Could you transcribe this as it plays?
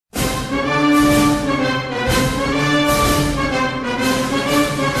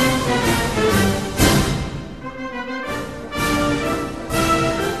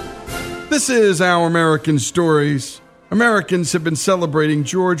This is Our American Stories. Americans have been celebrating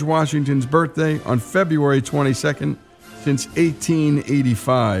George Washington's birthday on February 22nd since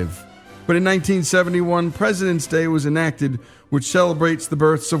 1885. But in 1971, President's Day was enacted, which celebrates the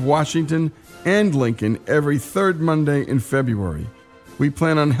births of Washington and Lincoln every third Monday in February. We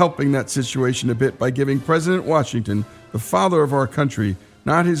plan on helping that situation a bit by giving President Washington, the father of our country,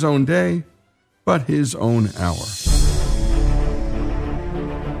 not his own day, but his own hour.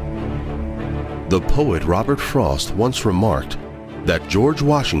 The poet Robert Frost once remarked that George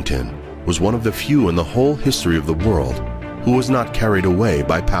Washington was one of the few in the whole history of the world who was not carried away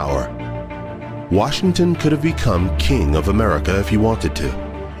by power. Washington could have become King of America if he wanted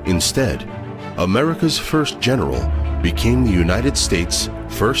to. Instead, America's first general became the United States'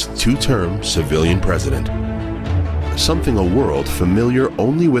 first two-term civilian president. Something a world familiar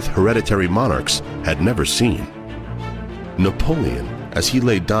only with hereditary monarchs had never seen. Napoleon, as he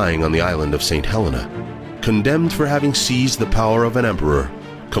lay dying on the island of St. Helena, condemned for having seized the power of an emperor,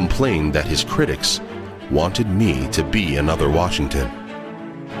 complained that his critics wanted me to be another Washington.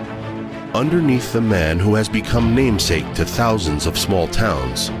 Underneath the man who has become namesake to thousands of small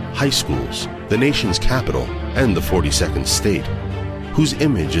towns, high schools, the nation's capital, and the 42nd state, whose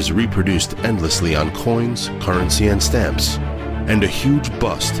image is reproduced endlessly on coins, currency, and stamps, and a huge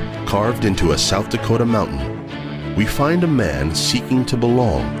bust carved into a South Dakota mountain, we find a man seeking to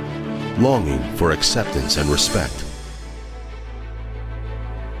belong, longing for acceptance and respect.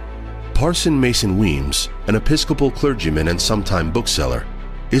 Parson Mason Weems, an Episcopal clergyman and sometime bookseller,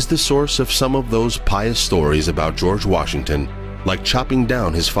 is the source of some of those pious stories about George Washington, like chopping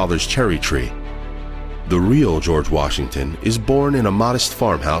down his father's cherry tree. The real George Washington is born in a modest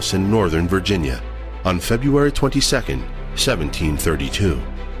farmhouse in Northern Virginia on February 22, 1732,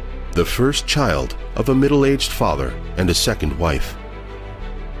 the first child of a middle-aged father and a second wife.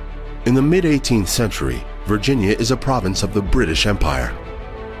 In the mid-18th century, Virginia is a province of the British Empire.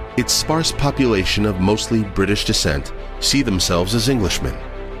 Its sparse population of mostly British descent see themselves as Englishmen,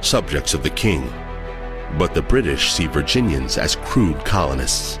 subjects of the king. But the British see Virginians as crude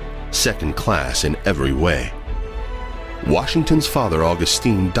colonists, second class in every way. Washington's father,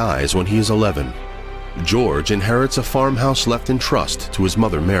 Augustine, dies when he is 11. George inherits a farmhouse left in trust to his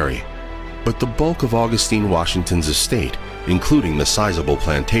mother, Mary. But the bulk of Augustine Washington's estate, including the sizable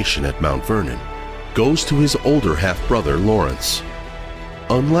plantation at Mount Vernon, goes to his older half-brother, Lawrence.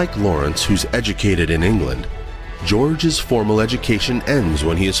 Unlike Lawrence, who's educated in England, George's formal education ends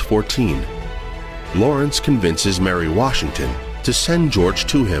when he is 14. Lawrence convinces Mary Washington to send George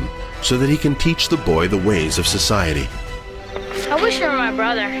to him so that he can teach the boy the ways of society. I wish you were my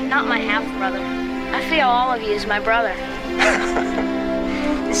brother, not my half-brother. I feel all of you as my brother.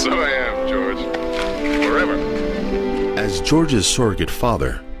 So I am, George. Forever. As George's surrogate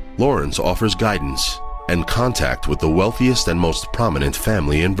father, Lawrence offers guidance and contact with the wealthiest and most prominent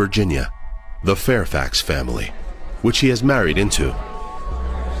family in Virginia, the Fairfax family, which he has married into.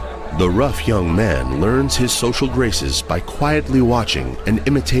 The rough young man learns his social graces by quietly watching and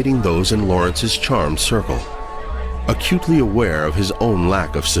imitating those in Lawrence's charmed circle. Acutely aware of his own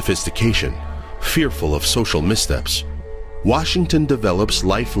lack of sophistication, fearful of social missteps, Washington develops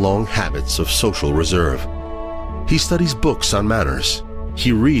lifelong habits of social reserve. He studies books on manners.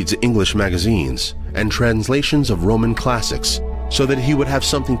 He reads English magazines and translations of Roman classics so that he would have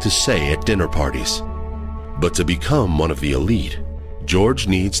something to say at dinner parties. But to become one of the elite, George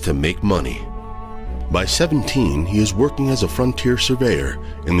needs to make money. By 17, he is working as a frontier surveyor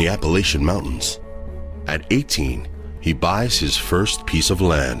in the Appalachian Mountains. At 18, he buys his first piece of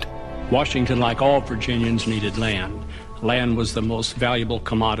land. Washington, like all Virginians, needed land. Land was the most valuable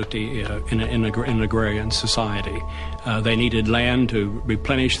commodity in an agrarian society. They needed land to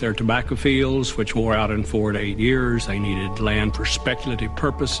replenish their tobacco fields, which wore out in 4 to 8 years. They needed land for speculative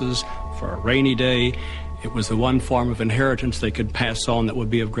purposes, for a rainy day. It was the one form of inheritance they could pass on that would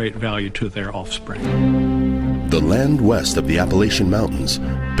be of great value to their offspring. The land west of the Appalachian Mountains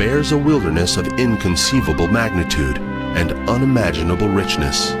bears a wilderness of inconceivable magnitude and unimaginable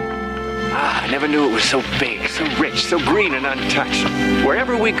richness. I never knew it was so big, so rich, so green and untouched.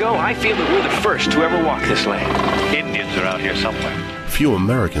 Wherever we go, I feel that we're the first to ever walk this land. Indians are out here somewhere. Few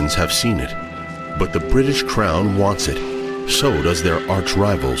Americans have seen it, but the British Crown wants it. So does their arch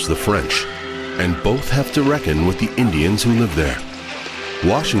rivals, the French, and both have to reckon with the Indians who live there.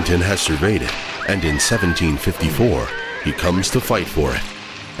 Washington has surveyed it, and in 1754, he comes to fight for it.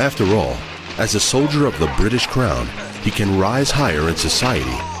 After all, as a soldier of the British Crown, he can rise higher in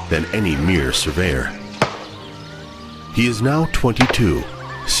society than any mere surveyor. He is now 22,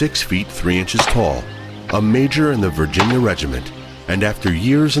 6 feet 3 inches tall, a major in the Virginia Regiment, and after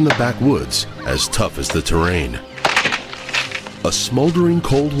years in the backwoods, as tough as the terrain. A smoldering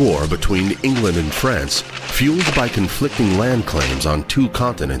Cold War between England and France, fueled by conflicting land claims on two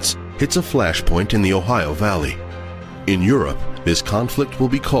continents, hits a flashpoint in the Ohio Valley. In Europe, this conflict will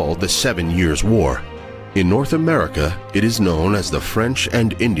be called the 7 Years' War. In North America, it is known as the French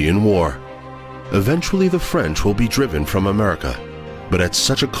and Indian War. Eventually, the French will be driven from America, but at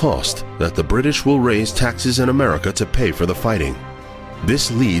such a cost that the British will raise taxes in America to pay for the fighting.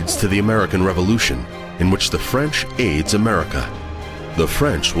 This leads to the American Revolution, in which the French aids America. The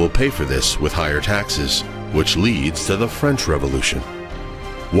French will pay for this with higher taxes, which leads to the French Revolution.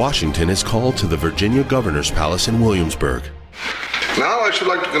 Washington is called to the Virginia Governor's Palace in Williamsburg. Now I should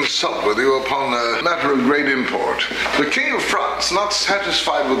like to consult with you upon a matter of great import. The King of France, not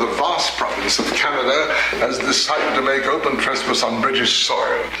satisfied with the vast province of Canada, has decided to make open trespass on British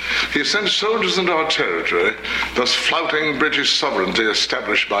soil. He sent soldiers into our territory, thus flouting British sovereignty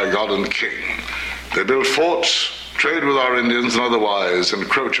established by God and King. They build forts, trade with our Indians, and otherwise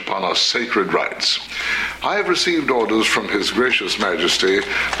encroach upon our sacred rights. I have received orders from His Gracious Majesty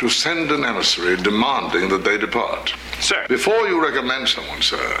to send an emissary demanding that they depart. Sir. Before you recommend someone,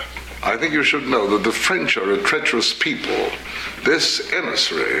 sir, I think you should know that the French are a treacherous people. This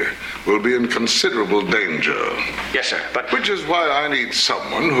emissary will be in considerable danger. Yes, sir, but... Which is why I need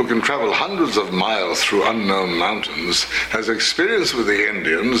someone who can travel hundreds of miles through unknown mountains, has experience with the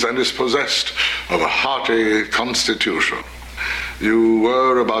Indians, and is possessed of a hearty constitution. You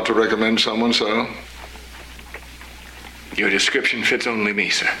were about to recommend someone, sir? Your description fits only me,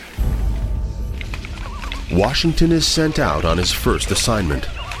 sir. Washington is sent out on his first assignment.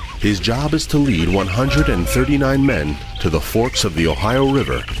 His job is to lead 139 men to the forks of the Ohio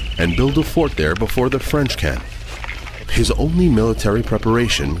River and build a fort there before the French can. His only military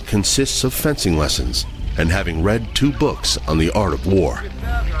preparation consists of fencing lessons and having read 2 books on the art of war.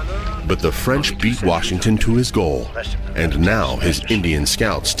 But the French beat Washington to his goal, and now his Indian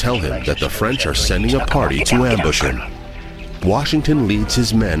scouts tell him that the French are sending a party to ambush him. Washington leads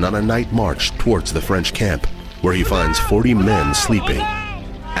his men on a night march towards the French camp, where he finds 40 men sleeping.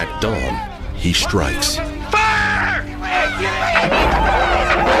 At dawn, he strikes. Fire!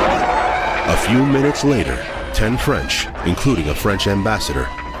 A few minutes later, 10 French, including a French ambassador,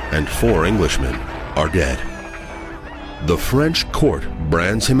 and 4 Englishmen, are dead. The French court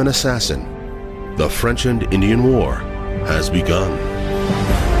brands him an assassin. The French and Indian War has begun.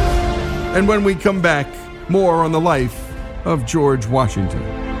 And when we come back, more on the life of George Washington.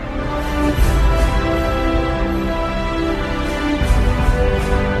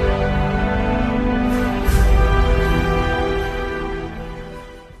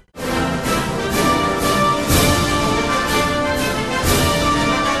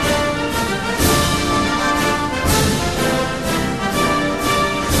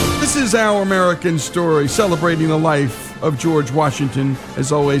 This is Our American Story, celebrating the life of George Washington.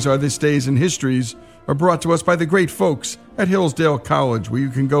 As always, our This Days in Histories are brought to us by the great folks at Hillsdale College, where you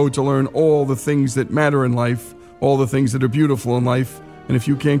can go to learn all the things that matter in life, all the things that are beautiful in life. And if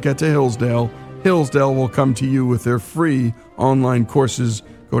you can't get to Hillsdale, Hillsdale will come to you with their free online courses.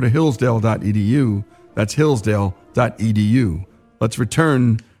 Go to hillsdale.edu. That's hillsdale.edu. Let's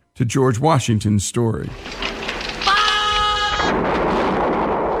return to George Washington's story.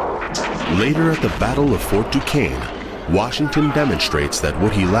 Later at the Battle of Fort Duquesne, Washington demonstrates that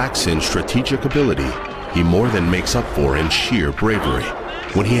what he lacks in strategic ability, he more than makes up for in sheer bravery,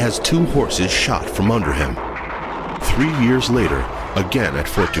 when he has 2 horses shot from under him. 3 years later, again at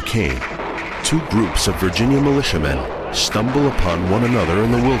Fort Duquesne, 2 groups of Virginia militiamen stumble upon one another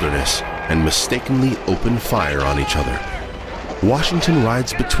in the wilderness and mistakenly open fire on each other. Washington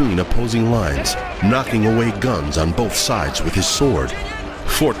rides between opposing lines, knocking away guns on both sides with his sword.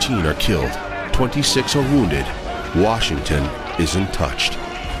 14 are killed, 26 are wounded. Washington isn't touched.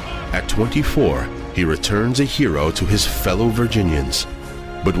 At 24, he returns a hero to his fellow Virginians.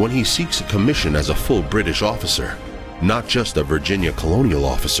 But when he seeks a commission as a full British officer, not just a Virginia colonial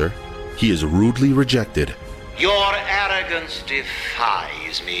officer, he is rudely rejected. Your arrogance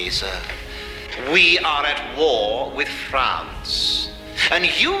defies me, sir. We are at war with France. And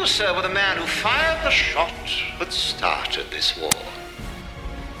you, sir, were the man who fired the shot that started this war.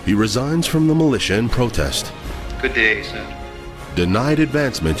 He resigns from the militia in protest. Good day, sir. Denied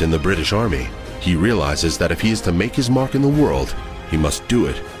advancement in the British Army, he realizes that if he is to make his mark in the world, he must do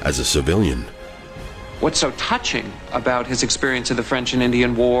it as a civilian. What's so touching about his experience of the French and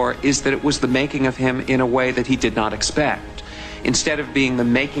Indian War is that it was the making of him in a way that he did not expect. Instead of being the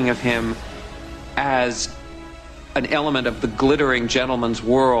making of him as an element of the glittering gentleman's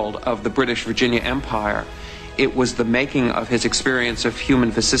world of the British Virginia Empire, It was the making of his experience of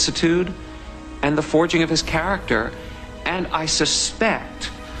human vicissitude and the forging of his character, and I suspect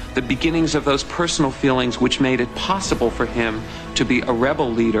the beginnings of those personal feelings which made it possible for him to be a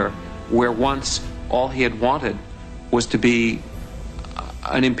rebel leader where once all he had wanted was to be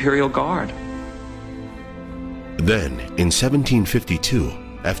an imperial guard. Then, in 1752,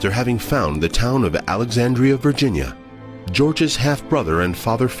 after having found the town of Alexandria, Virginia, George's half-brother and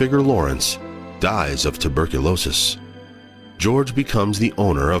father figure Lawrence dies of tuberculosis. George becomes the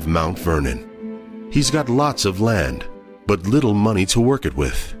owner of Mount Vernon. He's got lots of land, but little money to work it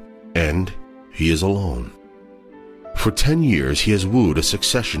with, and he is alone. For 10 years he has wooed a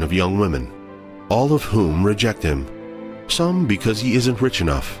succession of young women, all of whom reject him, some because he isn't rich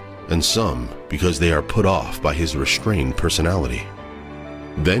enough, and some because they are put off by his restrained personality.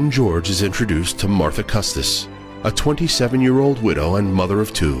 Then George is introduced to Martha Custis, a 27-year-old widow and mother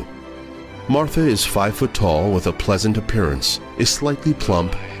of 2. Martha is 5 foot tall with a pleasant appearance, is slightly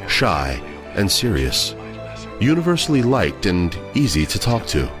plump, shy, and serious, universally liked and easy to talk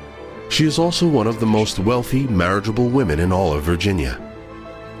to. She is also one of the most wealthy, marriageable women in all of Virginia.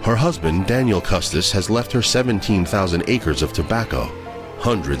 Her husband, Daniel Custis, has left her 17,000 acres of tobacco,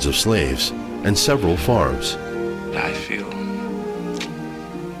 hundreds of slaves, and several farms. I feel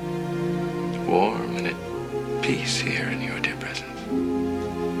warm and at peace here in your dear presence.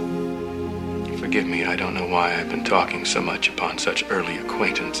 Forgive me, I don't know why I've been talking so much upon such early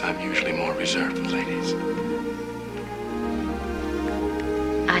acquaintance. I'm usually more reserved with ladies.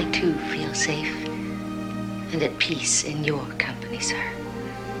 I too feel safe and at peace in your company, sir.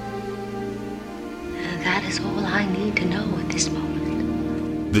 And that is all I need to know at this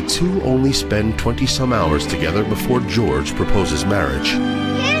moment. The two only spend 20-some hours together before George proposes marriage.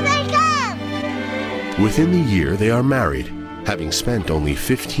 Here they come! Within the year, they are married, having spent only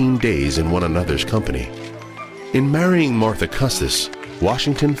 15 days in one another's company. In marrying Martha Custis,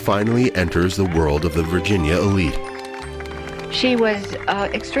 Washington finally enters the world of the Virginia elite. She was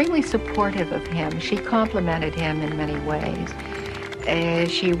extremely supportive of him. She complimented him in many ways.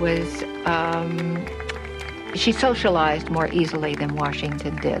 She socialized more easily than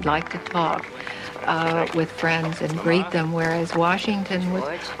Washington did, liked to talk with friends and greet them, whereas Washington was,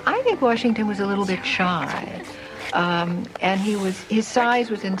 I think Washington was a little bit shy. And his size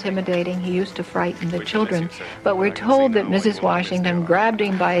was intimidating. He used to frighten the children. But we're told that Mrs. Washington grabbed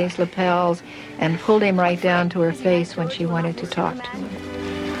him by his lapels and pulled him right down to her face when she wanted to talk to him.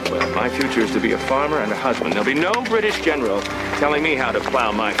 Well, my future is to be a farmer and a husband. There'll be no British general telling me how to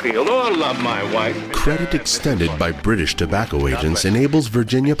plow my field or love my wife. Credit extended by British tobacco agents enables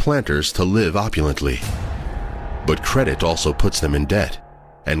Virginia planters to live opulently. But credit also puts them in debt,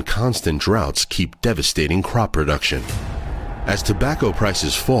 and constant droughts keep devastating crop production. As tobacco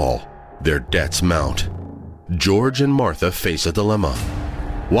prices fall, their debts mount. George and Martha face a dilemma.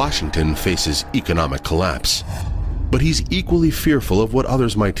 Washington faces economic collapse, but he's equally fearful of what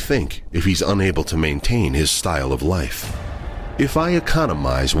others might think if he's unable to maintain his style of life. If I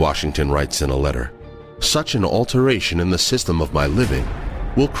economize, Washington writes in a letter, such an alteration in the system of my living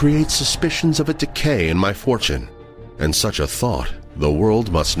will create suspicions of a decay in my fortune, and such a thought the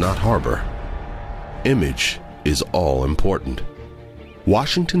world must not harbor. Image is all important.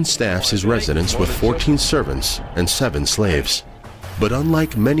 Washington staffs his residence with 14 servants and 7 slaves. But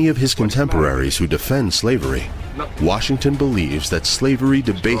unlike many of his contemporaries who defend slavery, Washington believes that slavery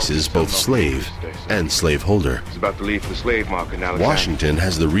debases both slave and slaveholder. Washington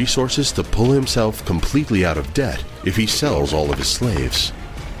has the resources to pull himself completely out of debt if he sells all of his slaves.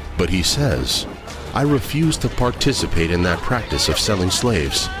 But he says, I refuse to participate in that practice of selling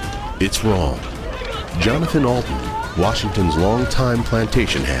slaves. It's wrong. Jonathan Alton, Washington's longtime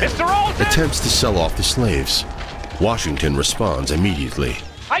plantation hand, attempts to sell off the slaves. Washington responds immediately.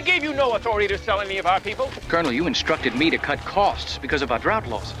 I gave you no authority to sell any of our people. Colonel, you instructed me to cut costs because of our drought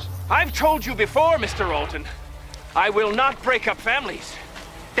losses. I've told you before, Mr. Alton. I will not break up families.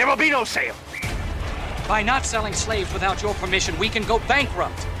 There will be no sale. By not selling slaves without your permission, we can go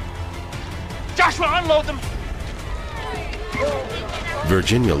bankrupt. Joshua, unload them!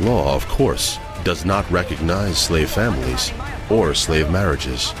 Virginia law, of course, does not recognize slave families or slave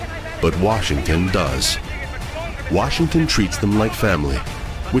marriages, but Washington does. Washington treats them like family,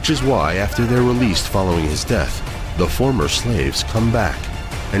 which is why, after they're released following his death, the former slaves come back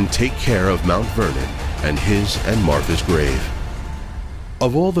and take care of Mount Vernon and his and Martha's grave.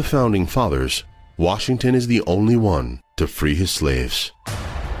 Of all the founding fathers, Washington is the only one to free his slaves.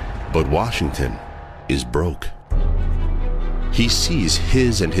 But Washington is broke. He sees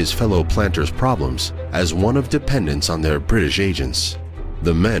his and his fellow planters' problems as one of dependence on their British agents,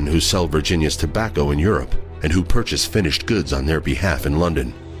 the men who sell Virginia's tobacco in Europe and who purchased finished goods on their behalf in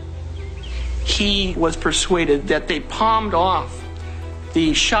London. He was persuaded that they palmed off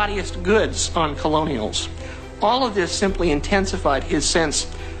the shoddiest goods on colonials. All of this simply intensified his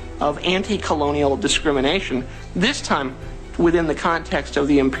sense of anti-colonial discrimination, this time within the context of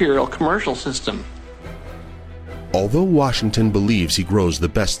the imperial commercial system. Although Washington believes he grows the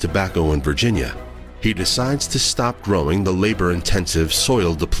best tobacco in Virginia, he decides to stop growing the labor-intensive,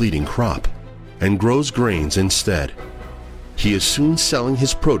 soil-depleting crop and grows grains instead. He is soon selling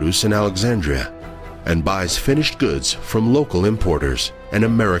his produce in Alexandria and buys finished goods from local importers and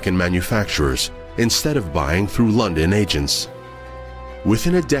American manufacturers instead of buying through London agents.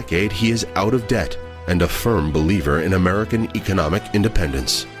 Within a decade, he is out of debt and a firm believer in American economic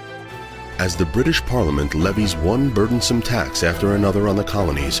independence. As the British Parliament levies one burdensome tax after another on the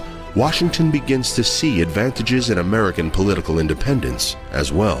colonies, Washington begins to see advantages in American political independence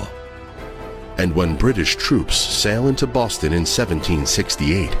as well. And when British troops sail into Boston in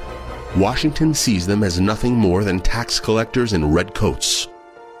 1768, Washington sees them as nothing more than tax collectors in red coats.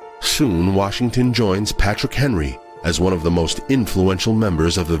 Soon, Washington joins Patrick Henry as one of the most influential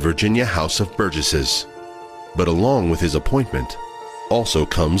members of the Virginia House of Burgesses. But along with his appointment also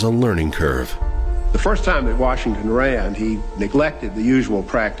comes a learning curve. The first time that Washington ran, he neglected the usual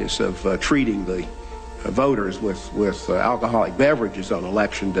practice of treating the voters with alcoholic beverages on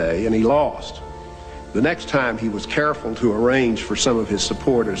Election Day, and he lost. The next time, he was careful to arrange for some of his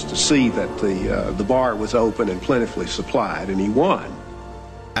supporters to see that the bar was open and plentifully supplied, and he won.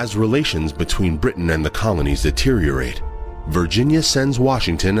 As relations between Britain and the colonies deteriorate, Virginia sends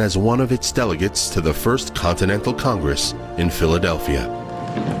Washington as one of its delegates to the First Continental Congress in Philadelphia.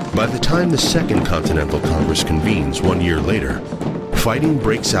 By the time the Second Continental Congress convenes 1 year later, fighting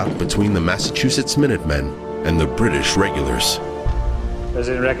breaks out between the Massachusetts Minutemen and the British regulars. The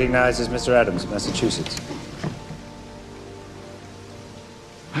President recognizes Mr. Adams, Massachusetts.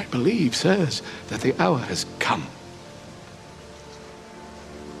 I believe, sirs, that the hour has come.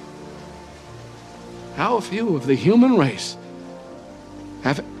 How few of the human race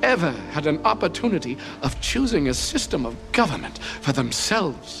have ever had an opportunity of choosing a system of government for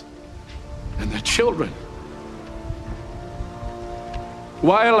themselves and their children.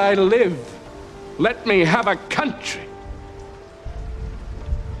 While I live, let me have a country.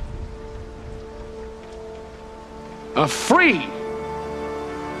 A free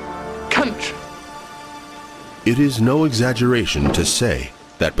country. It is no exaggeration to say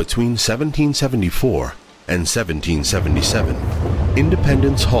that between 1774 and 1777,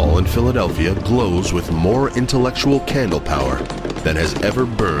 Independence Hall in Philadelphia glows with more intellectual candle power than has ever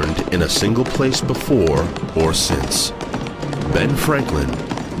burned in a single place before or since. Ben Franklin,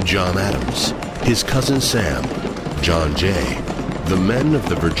 John Adams, his cousin Sam, John Jay, the men of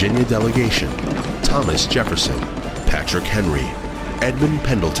the Virginia delegation, Thomas Jefferson, Patrick Henry, Edmund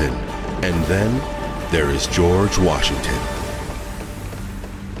Pendleton, and then there is George Washington.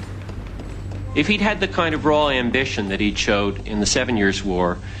 If he'd had the kind of raw ambition that he'd showed in the 7 Years'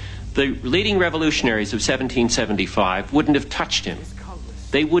 War, the leading revolutionaries of 1775 wouldn't have touched him.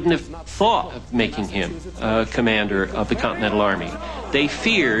 They wouldn't have thought of making him commander of the Continental Army. They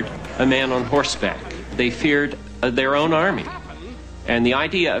feared a man on horseback. They feared their own army. And the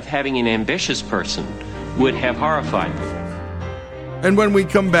idea of having an ambitious person would have horrified them. And when we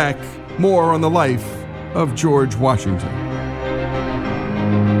come back, more on the life of George Washington.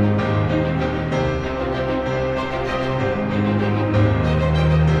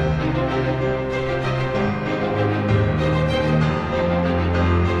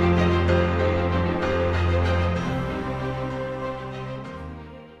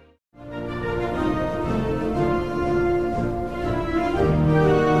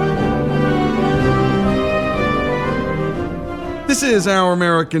 This is Our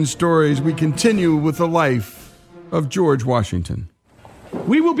American Stories. We continue with the life of George Washington.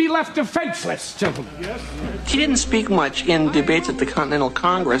 We will be left defenseless, gentlemen. He didn't speak much in debates at the Continental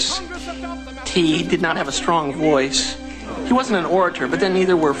Congress. He did not have a strong voice. He wasn't an orator, but then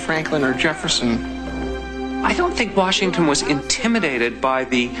neither were Franklin or Jefferson. I don't think Washington was intimidated by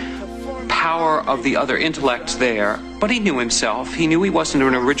the power of the other intellects there, but he knew himself. He knew he wasn't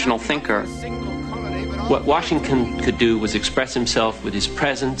an original thinker. What Washington could do was express himself with his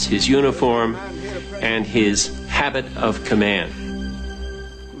presence, his uniform, and his habit of command.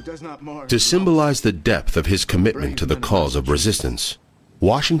 To symbolize the depth of his commitment to the cause of resistance,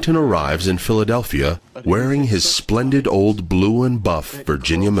 Washington arrives in Philadelphia wearing his splendid old blue and buff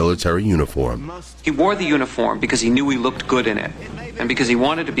Virginia military uniform. He wore the uniform because he knew he looked good in it, and because he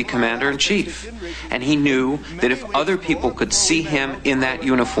wanted to be commander-in-chief. And he knew that if other people could see him in that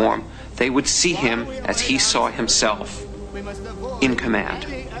uniform, they would see him as he saw himself, in command.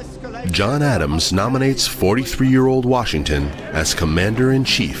 John Adams nominates 43-year-old Washington as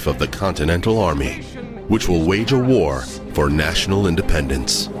Commander-in-Chief of the Continental Army, which will wage a war for national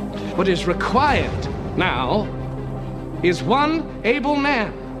independence. What is required now is one able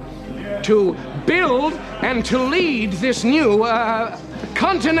man to build and to lead this new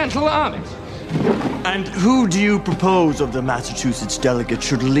Continental Army. And who do you propose of the Massachusetts delegate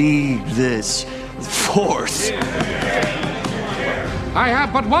should lead this force? I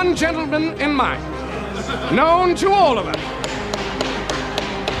have but one gentleman in mind, known to all of us.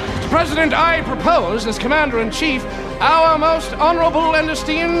 Mr. President, I propose as Commander-in-Chief our most honorable and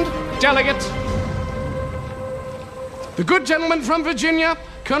esteemed delegate, the good gentleman from Virginia,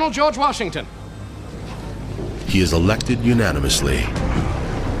 Colonel George Washington. He is elected unanimously.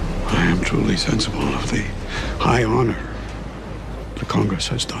 I am truly sensible of the high honor the Congress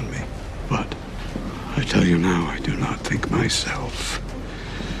has done me, but I tell you now, I do not think myself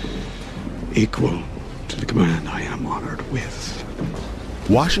equal to the command I am honored with.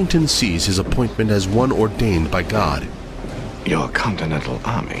 Washington sees his appointment as one ordained by God. Your Continental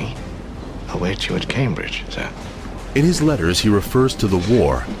Army awaits you at Cambridge, sir. In his letters, he refers to the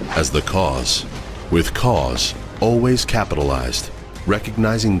war as the cause, with cause always capitalized,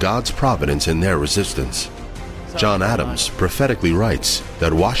 recognizing God's providence in their resistance. John Adams prophetically writes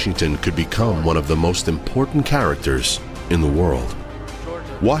that Washington could become one of the most important characters in the world.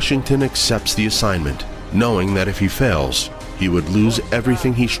 Washington accepts the assignment, knowing that if he fails, he would lose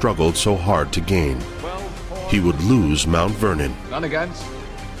everything he struggled so hard to gain. He would lose Mount Vernon. None against.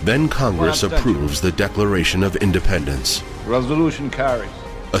 Then Congress approves the Declaration of Independence. Resolution carries.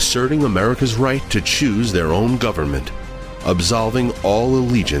 Asserting America's right to choose their own government, absolving all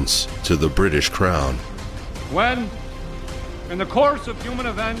allegiance to the British crown. When, in the course of human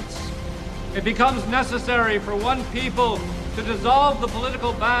events, it becomes necessary for one people to dissolve the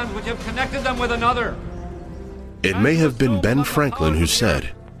political bands which have connected them with another. It may have been Ben Franklin who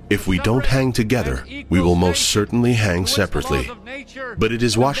said, "If we don't hang together, we will most certainly hang separately." But it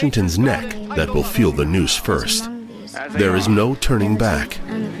is Washington's neck that will feel the noose first. There is no turning back.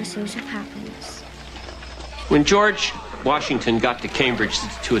 When George Washington got to Cambridge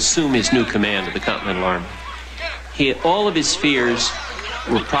to assume his new command of the Continental Army, all of his fears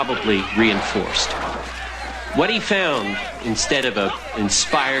were probably reinforced. What he found, instead of an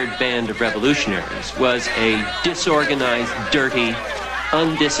inspired band of revolutionaries, was a disorganized, dirty,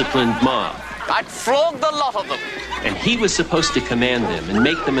 undisciplined mob. I'd flog the lot of them. And he was supposed to command them and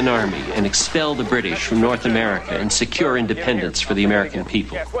make them an army and expel the British from North America and secure independence for the American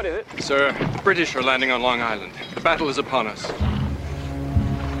people. Sir, the British are landing on Long Island. The battle is upon us.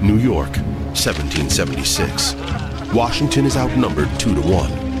 New York, 1776. Washington is outnumbered 2-1.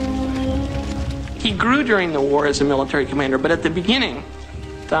 He grew during the war as a military commander, but at the beginning,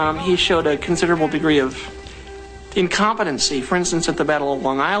 he showed a considerable degree of incompetency. For instance, at the Battle of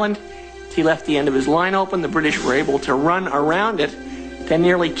Long Island, he left the end of his line open. The British were able to run around it, to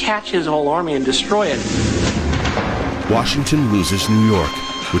nearly catch his whole army and destroy it. Washington loses New York,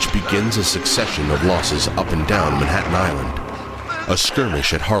 which begins a succession of losses up and down Manhattan Island. A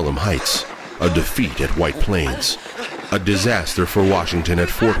skirmish at Harlem Heights, a defeat at White Plains, a disaster for Washington at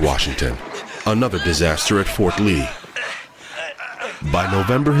Fort Washington, another disaster at Fort Lee. By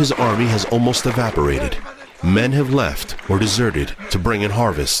November, his army has almost evaporated. Men have left or deserted to bring in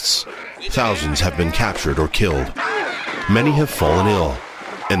harvests. Thousands have been captured or killed. Many have fallen ill,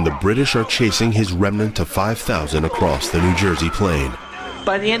 and the British are chasing his remnant of 5,000 across the New Jersey plain.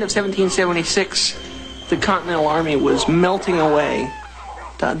 By the end of 1776, the Continental Army was melting away.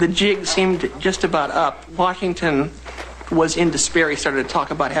 The jig seemed just about up. Washington was in despair. He started to talk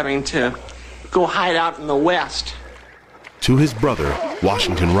about having to go hide out in the West. To his brother,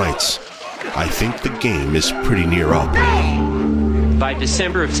 Washington writes, "I think the game is pretty near up." By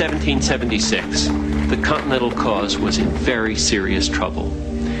December of 1776, the Continental cause was in very serious trouble.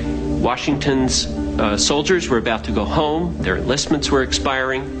 Washington's soldiers were about to go home. Their enlistments were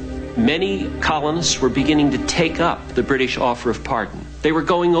expiring. Many colonists were beginning to take up the British offer of pardon. They were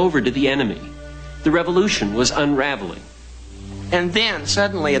going over to the enemy. The revolution was unraveling. And then,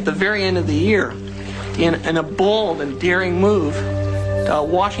 suddenly, at the very end of the year, in a bold and daring move,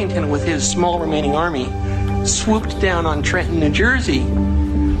 Washington, with his small remaining army, swooped down on Trenton, New Jersey.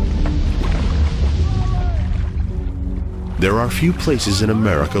 There are few places in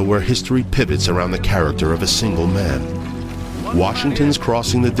America where history pivots around the character of a single man. Washington's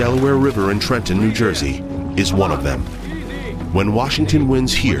crossing the Delaware River in Trenton, New Jersey, is one of them. When Washington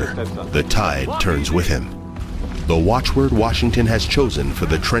wins here, the tide turns with him. The watchword Washington has chosen for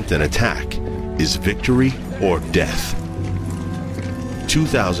the Trenton attack is victory or death.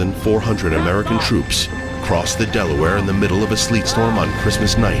 2,400 American troops crossed the Delaware in the middle of a sleet storm on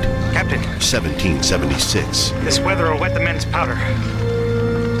Christmas night, Captain, 1776. this weather will wet the men's powder.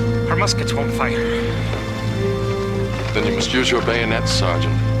 Our muskets won't fire. Then you must use your bayonets,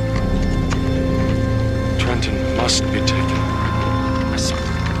 Sergeant. Trenton must be taken.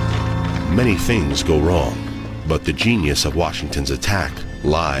 Many things go wrong, but the genius of Washington's attack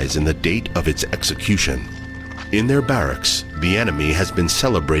lies in the date of its execution. In their barracks, the enemy has been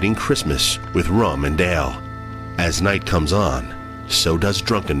celebrating Christmas with rum and ale. As night comes on, so does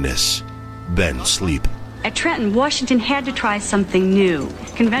drunkenness, then sleep. At Trenton, Washington had to try something new.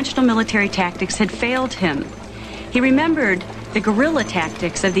 Conventional military tactics had failed him. He remembered the guerrilla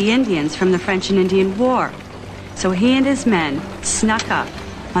tactics of the Indians from the French and Indian War. So he and his men snuck up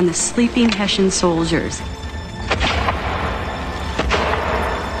on the sleeping Hessian soldiers.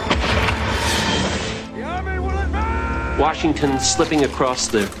 Washington slipping across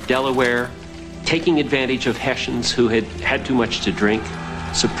the Delaware, taking advantage of Hessians who had had too much to drink,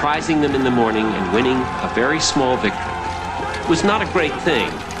 surprising them in the morning and winning a very small victory. It was not a great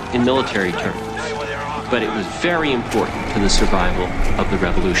thing in military terms, but it was very important to the survival of the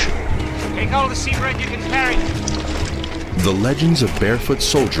revolution. Take all the sea bread you can carry. The legends of barefoot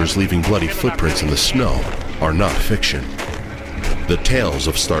soldiers leaving bloody footprints in the snow are not fiction. The tales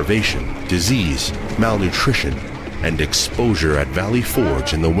of starvation, disease, malnutrition, and exposure at Valley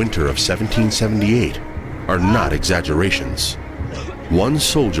Forge in the winter of 1778 are not exaggerations. One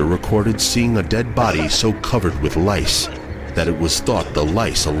soldier recorded seeing a dead body so covered with lice that it was thought the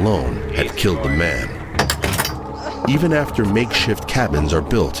lice alone had killed the man. Even after makeshift cabins are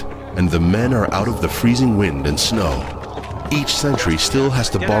built and the men are out of the freezing wind and snow, each sentry still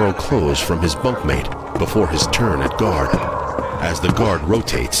has to borrow clothes from his bunkmate before his turn at guard. As the guard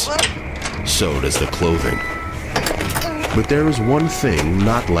rotates, so does the clothing. But there is one thing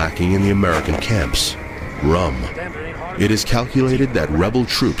not lacking in the American camps: rum. It is calculated that rebel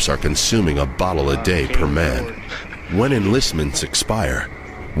troops are consuming a bottle a day per man. When enlistments expire,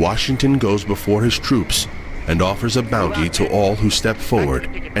 Washington goes before his troops and offers a bounty to all who step forward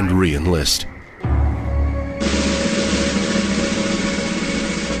and re-enlist.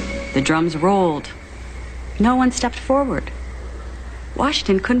 The drums rolled. No one stepped forward.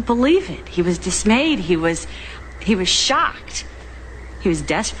 Washington couldn't believe it. He was dismayed. He was shocked. He was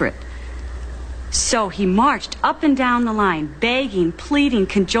desperate. So he marched up and down the line, begging, pleading,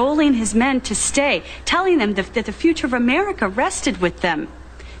 cajoling his men to stay, telling them that the future of America rested with them.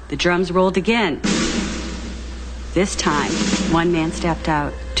 The drums rolled again. This time, one man stepped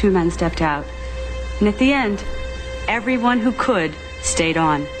out, two men stepped out, and at the end, everyone who could stayed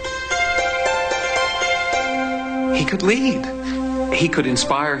on. He could lead. He could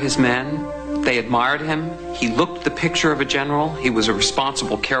inspire his men. They admired him. He looked the picture of a general. He was a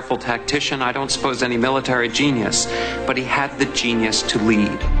responsible, careful tactician. I don't suppose any military genius, but he had the genius to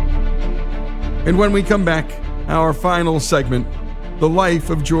lead. And when we come back, our final segment, the life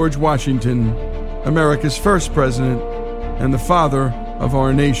of George Washington, America's first president and the father of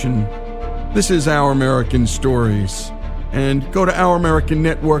our nation. This is Our American Stories. And go to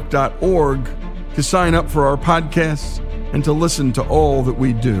ouramericannetwork.org to sign up for our podcasts and to listen to all that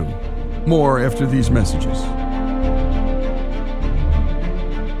we do. More after these messages.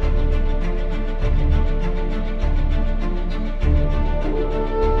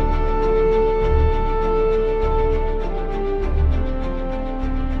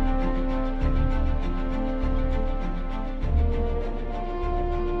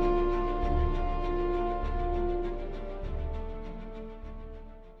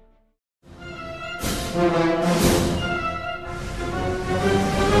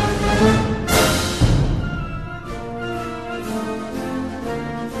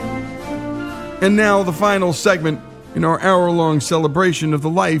 And now the final segment in our hour-long celebration of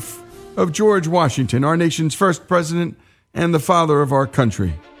the life of George Washington, our nation's first president and the father of our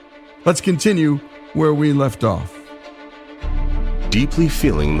country. Let's continue where we left off. Deeply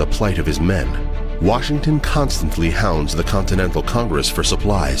feeling the plight of his men, Washington constantly hounds the Continental Congress for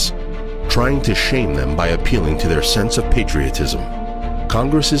supplies, trying to shame them by appealing to their sense of patriotism.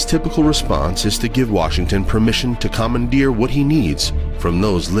 Congress's typical response is to give Washington permission to commandeer what he needs from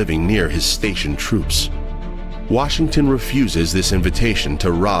those living near his stationed troops. Washington refuses this invitation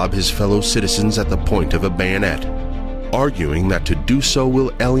to rob his fellow citizens at the point of a bayonet, arguing that to do so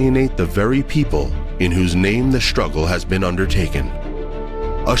will alienate the very people in whose name the struggle has been undertaken.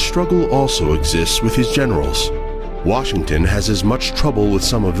 A struggle also exists with his generals. Washington has as much trouble with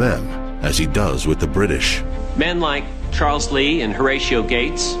some of them as he does with the British. Men like Charles Lee and Horatio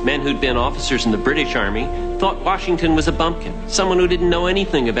Gates, men who'd been officers in the British Army, thought Washington was a bumpkin, someone who didn't know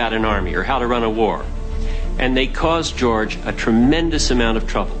anything about an army or how to run a war. And they caused George a tremendous amount of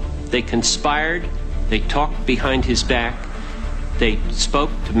trouble. They conspired, they talked behind his back, they spoke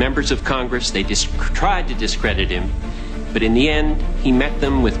to members of Congress, they tried to discredit him, but in the end, he met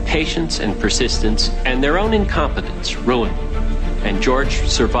them with patience and persistence, and their own incompetence ruined him. And George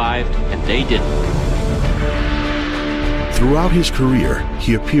survived, and they didn't. Throughout his career,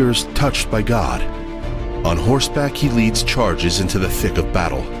 he appears touched by God. On horseback, he leads charges into the thick of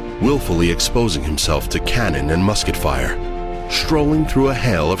battle, willfully exposing himself to cannon and musket fire, strolling through a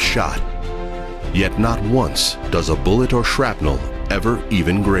hail of shot. Yet not once does a bullet or shrapnel ever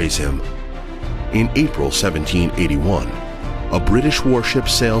even graze him. In April 1781, a British warship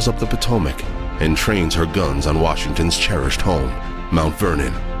sails up the Potomac and trains her guns on Washington's cherished home, Mount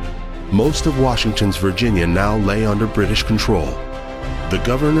Vernon. Most of Washington's Virginia now lay under British control. The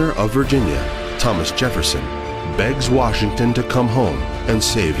governor of Virginia, Thomas Jefferson, begs Washington to come home and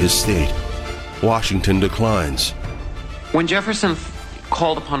save his state. Washington declines. When Jefferson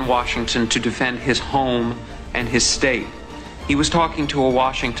called upon Washington to defend his home and his state, he was talking to a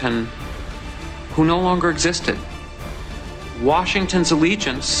Washington who no longer existed. Washington's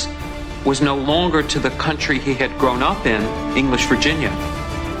allegiance was no longer to the country he had grown up in, English Virginia,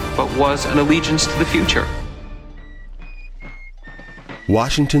 but was an allegiance to the future.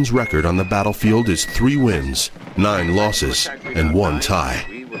 Washington's record on the battlefield is 3 wins, 9 losses, and 1 tie,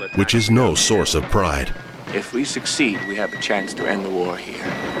 which is no source of pride. If we succeed, we have a chance to end the war here.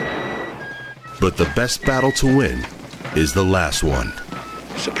 But the best battle to win is the last one.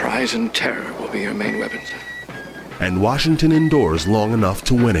 Surprise and terror will be your main weapons. And Washington endures long enough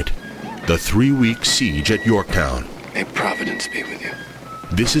to win it. The 3-week siege at Yorktown. May Providence be with you.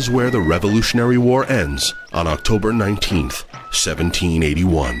 This is where the Revolutionary War ends on October 19th,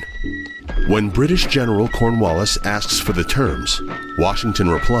 1781. When British General Cornwallis asks for the terms, Washington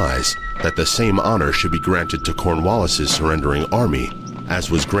replies that the same honor should be granted to Cornwallis's surrendering army as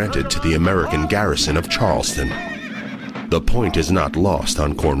was granted to the American garrison of Charleston. The point is not lost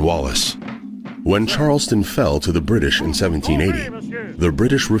on Cornwallis. When Charleston fell to the British in 1780, the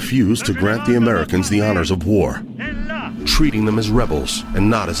British refused to grant the Americans the honors of war, treating them as rebels and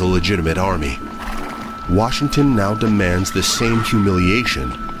not as a legitimate army. Washington now demands the same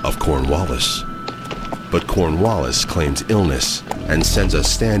humiliation of Cornwallis. But Cornwallis claims illness and sends a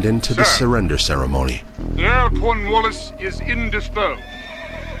stand-in to the surrender ceremony. The Earl Cornwallis is indisposed.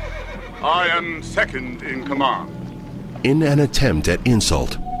 I am second in command. In an attempt at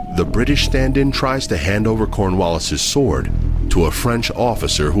insult, the British stand-in tries to hand over Cornwallis's sword to a French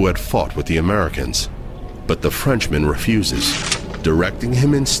officer who had fought with the Americans. But the Frenchman refuses, directing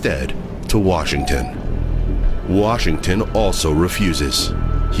him instead to Washington. Washington also refuses.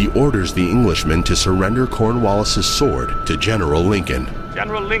 He orders the Englishman to surrender Cornwallis's sword to General Lincoln.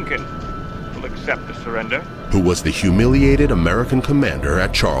 General Lincoln will accept the surrender. Who was the humiliated American commander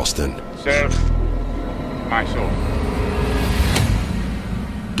at Charleston. Sir, my sword.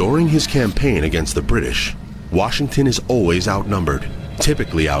 During his campaign against the British, Washington is always outnumbered,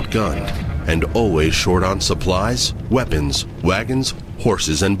 typically outgunned, and always short on supplies, weapons, wagons,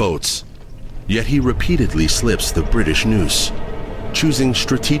 horses, and boats. Yet he repeatedly slips the British noose, choosing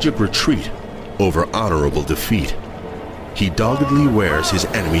strategic retreat over honorable defeat. He doggedly wears his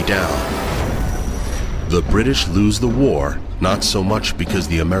enemy down. The British lose the war, not so much because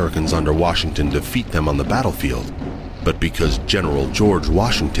the Americans under Washington defeat them on the battlefield, but because General George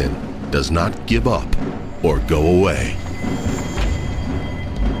Washington does not give up or go away.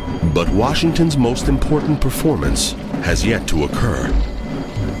 But Washington's most important performance has yet to occur.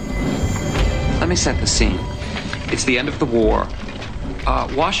 Let me set the scene. It's the end of the war.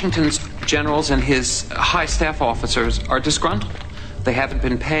 Washington's generals and his high staff officers are disgruntled. They haven't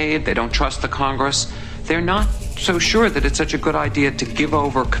been paid, they don't trust the Congress. They're not so sure that it's such a good idea to give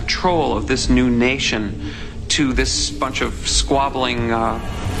over control of this new nation to this bunch of squabbling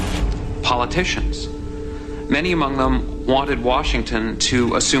politicians. Many among them wanted Washington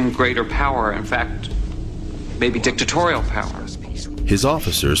to assume greater power, in fact, maybe dictatorial power. His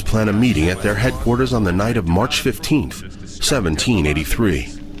officers plan a meeting at their headquarters on the night of March 15th, 1783.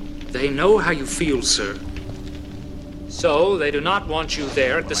 They know how you feel, sir. So they do not want you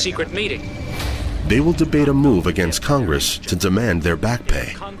there at the secret meeting. They will debate a move against Congress to demand their back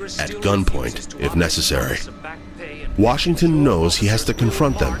pay, at gunpoint, if necessary. Washington knows he has to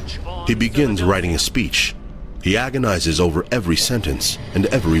confront them. He begins writing a speech. He agonizes over every sentence and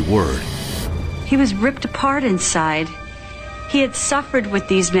every word. He was ripped apart inside. He had suffered with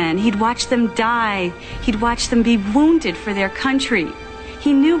these men. He'd watched them die. He'd watched them be wounded for their country.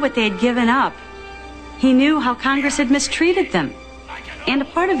 He knew what they had given up. He knew how Congress had mistreated them. And a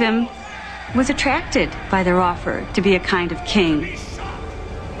part of him was attracted by their offer to be a kind of king.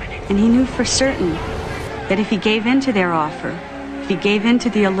 And he knew for certain that if he gave in to their offer, if he gave in to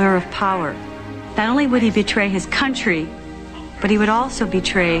the allure of power, not only would he betray his country, but he would also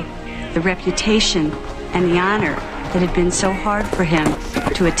betray the reputation and the honor that had been so hard for him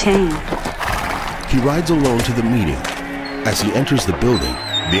to attain. He rides alone to the meeting. As he enters the building,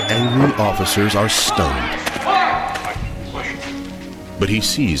 the angry officers are stunned. But he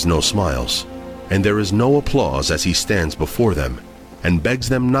sees no smiles, and there is no applause as he stands before them and begs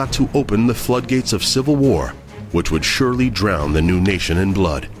them not to open the floodgates of civil war, which would surely drown the new nation in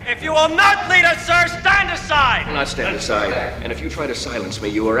blood. If you will not lead us, sir, stand aside! I will not stand aside. And if you try to silence me,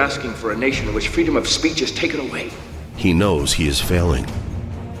 you are asking for a nation in which freedom of speech is taken away. He knows he is failing.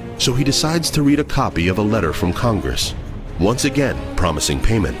 So he decides to read a copy of a letter from Congress, once again promising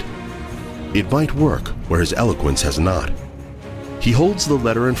payment. It might work where his eloquence has not. He holds the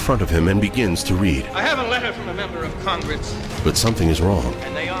letter in front of him and begins to read. I have a letter from a member of Congress. But something is wrong.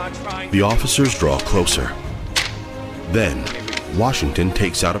 And they are trying. The officers draw closer. Then, Washington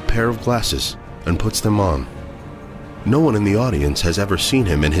takes out a pair of glasses and puts them on. No one in the audience has ever seen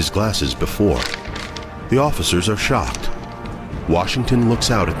him in his glasses before. The officers are shocked. Washington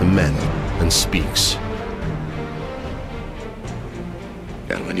looks out at the men and speaks.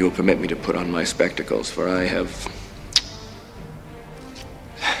 Gentlemen, you will permit me to put on my spectacles, for I have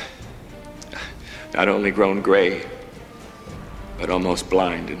not only grown gray, but almost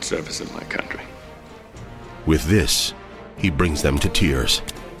blind in service of my country. With this, he brings them to tears.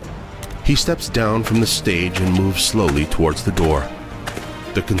 He steps down from the stage and moves slowly towards the door.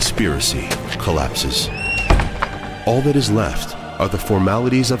 The conspiracy collapses. All that is left are the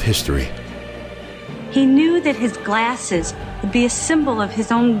formalities of history. He knew that his glasses would be a symbol of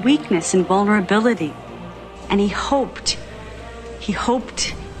his own weakness and vulnerability. And he hoped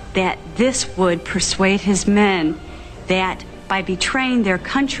that this would persuade his men that by betraying their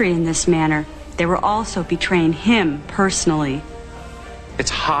country in this manner, they were also betraying him personally.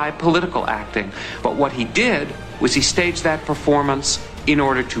 It's high political acting, but what he did was he staged that performance in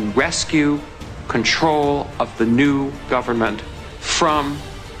order to rescue control of the new government from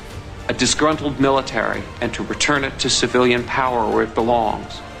a disgruntled military and to return it to civilian power where it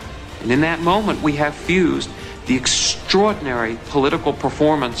belongs. And in that moment, we have fused the extraordinary political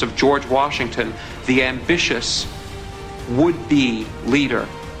performance of George Washington, the ambitious would-be leader,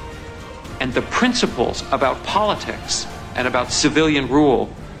 and the principles about politics and about civilian rule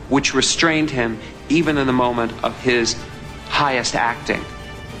which restrained him even in the moment of his highest acting.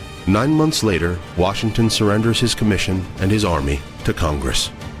 9 months later, Washington surrenders his commission and his army to Congress.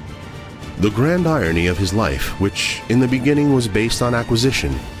 The grand irony of his life, which in the beginning was based on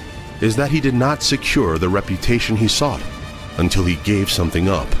acquisition, is that he did not secure the reputation he sought until he gave something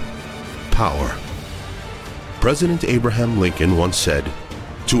up: power. President Abraham Lincoln once said,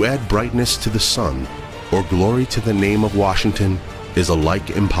 "To add brightness to the sun or glory to the name of Washington is alike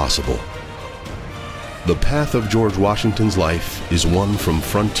impossible." The path of George Washington's life is one from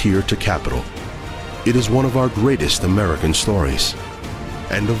frontier to capital. It is one of our greatest American stories.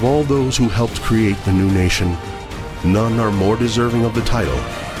 And of all those who helped create the new nation, none are more deserving of the title,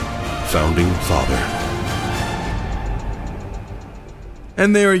 Founding Father.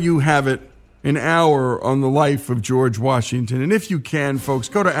 And there you have it, an hour on the life of George Washington. And if you can, folks,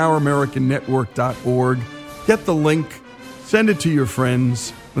 go to ouramericannetwork.org, get the link, send it to your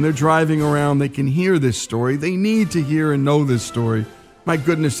friends. When they're driving around, they can hear this story. They need to hear and know this story. My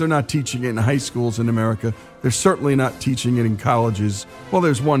goodness, they're not teaching it in high schools in America. They're certainly not teaching it in colleges. Well,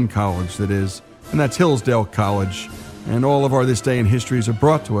 there's one college that is, and that's Hillsdale College. And all of our This Day in Histories are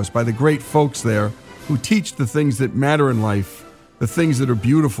brought to us by the great folks there who teach the things that matter in life, the things that are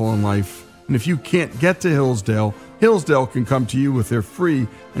beautiful in life. And if you can't get to Hillsdale, Hillsdale can come to you with their free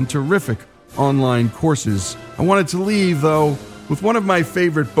and terrific online courses. I wanted to leave, though, with one of my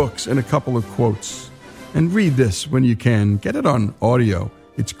favorite books and a couple of quotes. And read this when you can. Get it on audio.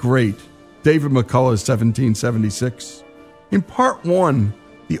 It's great. David McCullough's 1776. In part 1,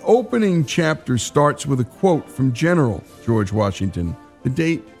 the opening chapter starts with a quote from General George Washington. The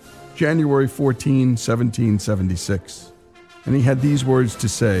date, January 14, 1776. And he had these words to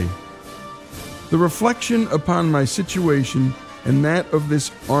say: "The reflection upon my situation and that of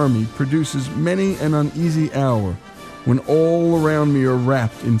this army produces many an uneasy hour when all around me are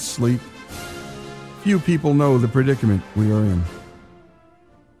wrapped in sleep. Few people know the predicament we are in."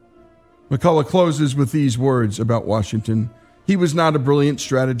 McCullough closes with these words about Washington. He was not a brilliant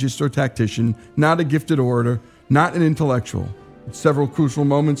strategist or tactician, not a gifted orator, not an intellectual. At several crucial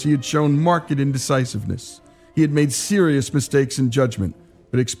moments, he had shown marked indecisiveness. He had made serious mistakes in judgment,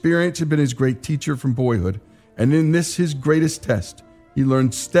 but experience had been his great teacher from boyhood, and in this, his greatest test, he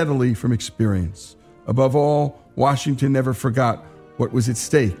learned steadily from experience. Above all, Washington never forgot what was at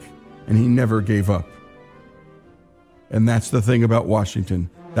stake, and he never gave up. And that's the thing about Washington,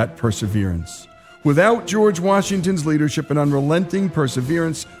 that perseverance. Without George Washington's leadership and unrelenting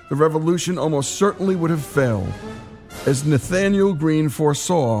perseverance, the revolution almost certainly would have failed. As Nathaniel Greene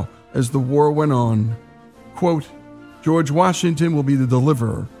foresaw as the war went on, quote, George Washington will be the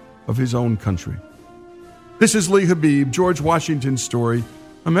deliverer of his own country. This is Lee Habib, George Washington's story,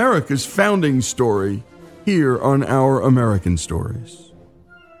 America's founding story, here on Our American Stories.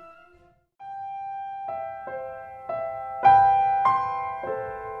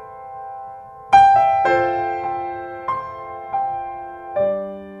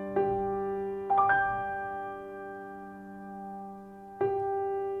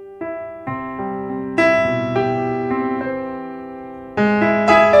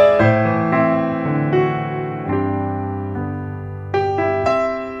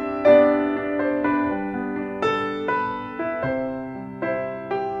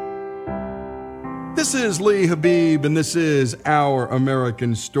 This is Lee Habib, and this is Our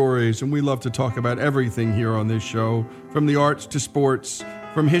American Stories, and we love to talk about everything here on this show, from the arts to sports,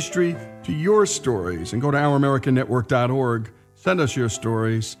 from history to your stories. And go to ouramericannetwork.org, send us your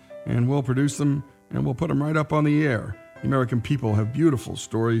stories, and we'll produce them, and we'll put them right up on the air. The American people have beautiful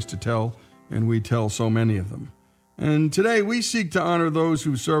stories to tell, and we tell so many of them. And today we seek to honor those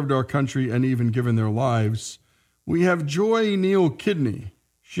who served our country and even given their lives. We have Joy Neal Kidney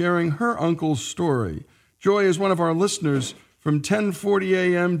sharing her uncle's story. Joy is one of our listeners from 1040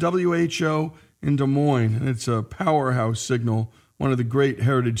 AM WHO in Des Moines, and it's a powerhouse signal, one of the great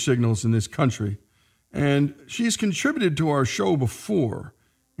heritage signals in this country. And she's contributed to our show before,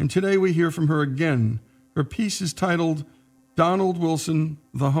 and today we hear from her again. Her piece is titled, Donald Wilson,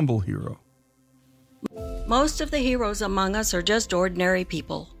 the Humble Hero. Most of the heroes among us are just ordinary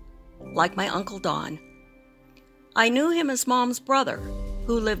people, like my Uncle Don. I knew him as Mom's brother,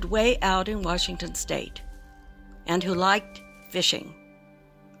 who lived way out in Washington State, and who liked fishing.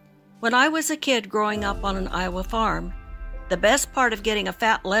 When I was a kid growing up on an Iowa farm, the best part of getting a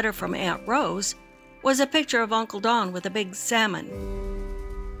fat letter from Aunt Rose was a picture of Uncle Don with a big salmon.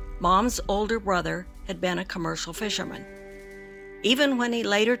 Mom's older brother had been a commercial fisherman. Even when he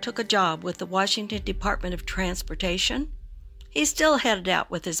later took a job with the Washington Department of Transportation, he still headed out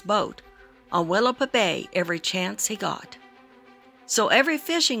with his boat on Willapa Bay every chance he got. So every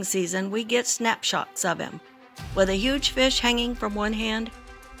fishing season we get snapshots of him, with a huge fish hanging from one hand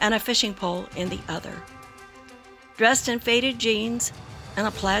and a fishing pole in the other. Dressed in faded jeans and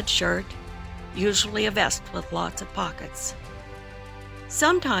a plaid shirt, usually a vest with lots of pockets.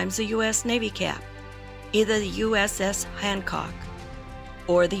 Sometimes a U.S. Navy cap, either the USS Hancock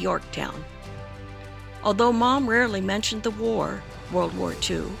or the Yorktown. Although Mom rarely mentioned the war, World War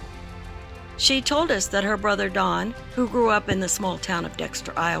II, she told us that her brother Don, who grew up in the small town of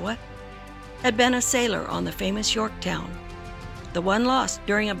Dexter, Iowa, had been a sailor on the famous Yorktown, the one lost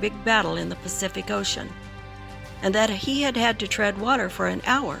during a big battle in the Pacific Ocean, and that he had had to tread water for an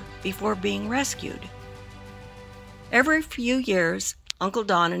hour before being rescued. Every few years, Uncle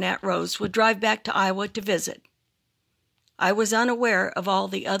Don and Aunt Rose would drive back to Iowa to visit. I was unaware of all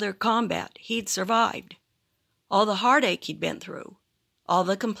the other combat he'd survived, all the heartache he'd been through, all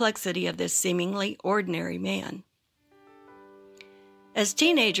the complexity of this seemingly ordinary man. As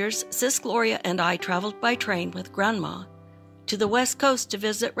teenagers, Sis Gloria and I traveled by train with Grandma to the West Coast to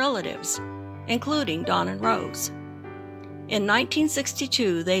visit relatives, including Don and Rose. In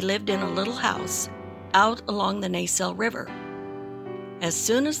 1962, they lived in a little house out along the Nasell River. As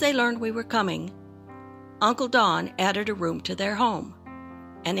soon as they learned we were coming, Uncle Don added a room to their home,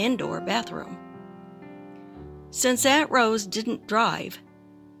 an indoor bathroom. Since Aunt Rose didn't drive,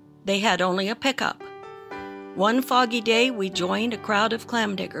 they had only a pickup. One foggy day, we joined a crowd of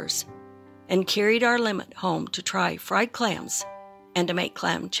clam diggers and carried our limit home to try fried clams and to make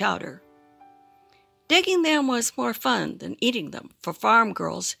clam chowder. Digging them was more fun than eating them for farm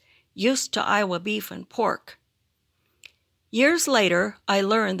girls used to Iowa beef and pork. Years later, I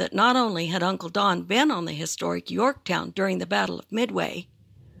learned that not only had Uncle Don been on the historic Yorktown during the Battle of Midway,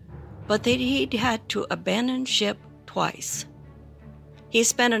 but that he'd had to abandon ship twice. He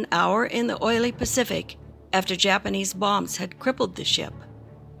spent an hour in the oily Pacific after Japanese bombs had crippled the ship.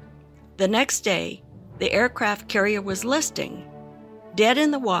 The next day, the aircraft carrier was listing, dead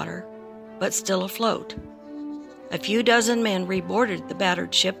in the water, but still afloat. A few dozen men reboarded the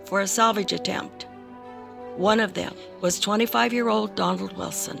battered ship for a salvage attempt. One of them was 25-year-old Donald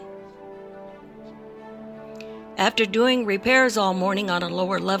Wilson. After doing repairs all morning on a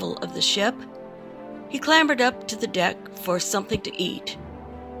lower level of the ship, he clambered up to the deck for something to eat.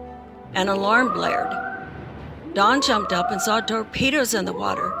 An alarm blared. Don jumped up and saw torpedoes in the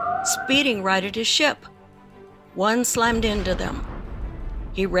water, speeding right at his ship. One slammed into them.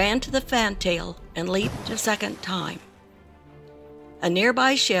 He ran to the fantail and leaped a second time. A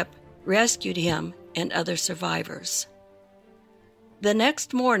nearby ship rescued him and other survivors. The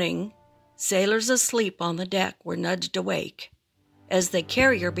next morning, sailors asleep on the deck were nudged awake as the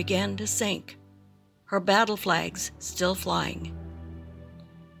carrier began to sink, her battle flags still flying.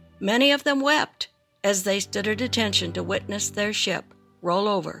 Many of them wept as they stood at attention to witness their ship roll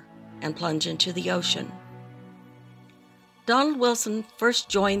over and plunge into the ocean. Donald Wilson first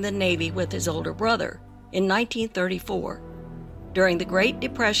joined the Navy with his older brother in 1934, during the Great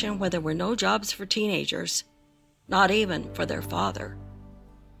Depression when there were no jobs for teenagers, not even for their father.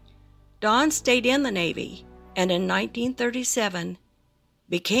 Don stayed in the Navy and in 1937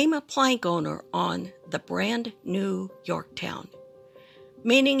 became a plank owner on the brand new Yorktown,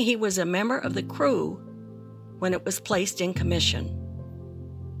 meaning he was a member of the crew when it was placed in commission.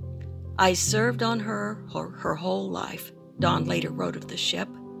 I served on her whole life, Don later wrote of the ship.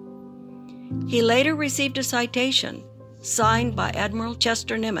 He later received a citation signed by Admiral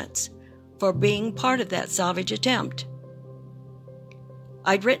Chester Nimitz for being part of that salvage attempt.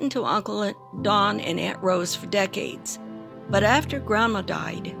 I'd written to Uncle Don and Aunt Rose for decades, but after Grandma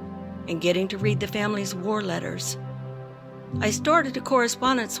died and getting to read the family's war letters, I started a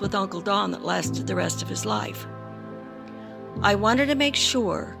correspondence with Uncle Don that lasted the rest of his life. I wanted to make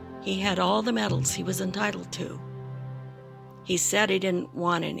sure he had all the medals he was entitled to. He said he didn't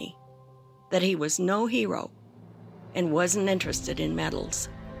want any, that he was no hero and wasn't interested in medals.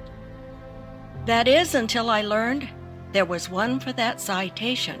 That is until I learned there was one for that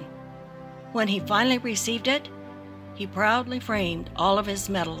citation. When he finally received it, he proudly framed all of his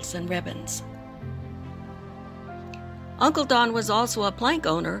medals and ribbons. Uncle Don was also a plank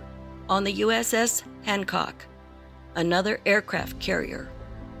owner on the USS Hancock, another aircraft carrier.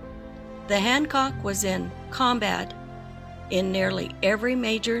 The Hancock was in combat in nearly every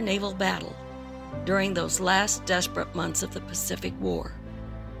major naval battle during those last desperate months of the Pacific War,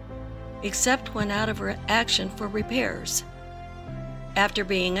 except when out of action for repairs after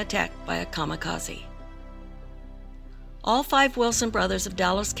being attacked by a kamikaze. All 5 Wilson brothers of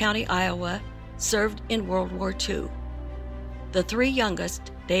Dallas County, Iowa, served in World War II. The 3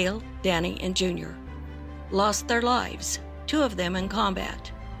 youngest, Dale, Danny, and Junior, lost their lives, 2 of them in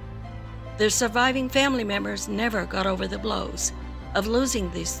combat. Their surviving family members never got over the blows of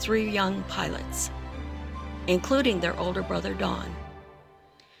losing these 3 young pilots, including their older brother Don.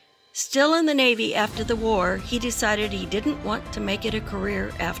 Still in the Navy after the war, he decided he didn't want to make it a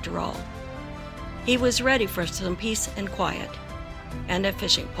career after all. He was ready for some peace and quiet, and a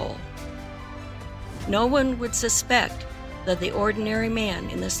fishing pole. No one would suspect that the ordinary man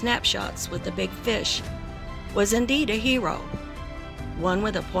in the snapshots with the big fish was indeed a hero, one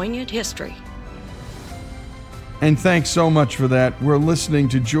with a poignant history. And thanks so much for that. We're listening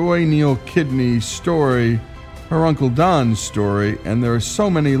to Joy Neal Kidney's story, her Uncle Don's story, and there are so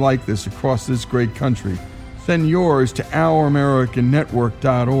many like this across this great country. Send yours to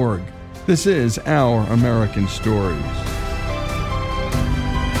ouramericannetwork.org. This is Our American Stories.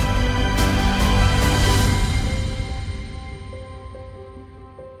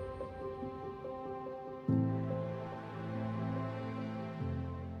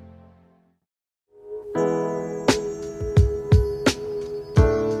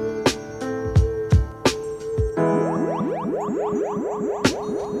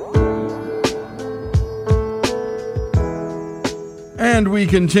 And we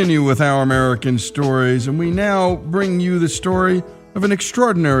continue with Our American Stories, and we now bring you the story of an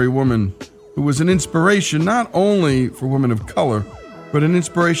extraordinary woman who was an inspiration not only for women of color, but an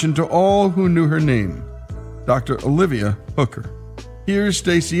inspiration to all who knew her name, Dr. Olivia Hooker. Here's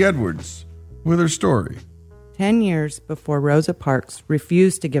Stacey Edwards with her story. 10 years before Rosa Parks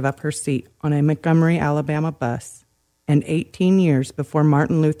refused to give up her seat on a Montgomery, Alabama bus, and 18 years before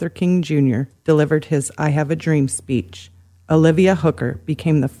Martin Luther King Jr. delivered his I Have a Dream speech, Olivia Hooker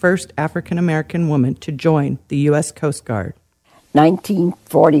became the first African-American woman to join the U.S. Coast Guard.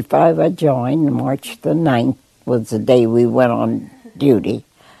 1945 I joined. March the 9th was the day we went on duty.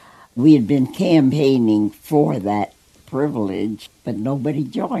 We had been campaigning for that privilege, but nobody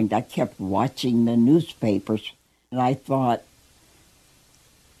joined. I kept watching the newspapers, and I thought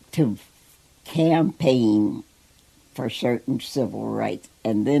to campaign for certain civil rights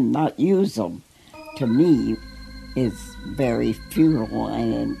and then not use them, to me, is very futile,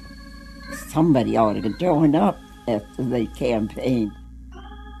 and somebody ought to join up after they campaign.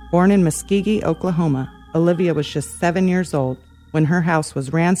 Born in Muskogee, Oklahoma, Olivia was just 7 years old when her house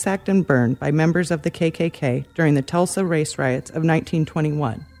was ransacked and burned by members of the KKK during the Tulsa race riots of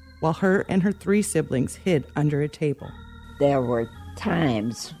 1921, while her and her 3 siblings hid under a table. There were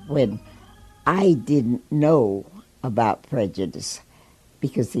times when I didn't know about prejudice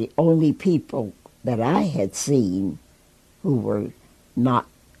because the only people that I had seen who were not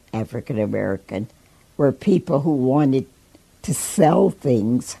African American were people who wanted to sell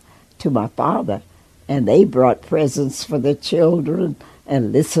things to my father, and they brought presents for the children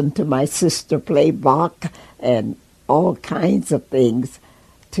and listened to my sister play Bach and all kinds of things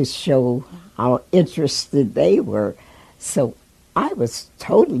to show how interested they were. So I was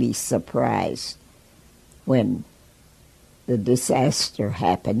totally surprised when the disaster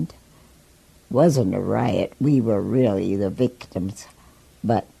happened. It wasn't a riot. We were really the victims.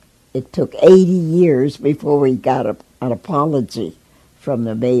 But it took 80 years before we got an apology from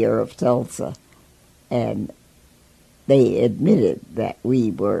the mayor of Tulsa. And they admitted that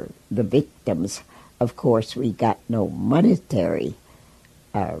we were the victims. Of course, we got no monetary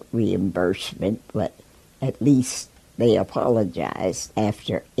reimbursement, but at least they apologized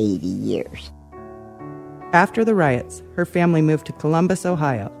after 80 years. After the riots, her family moved to Columbus,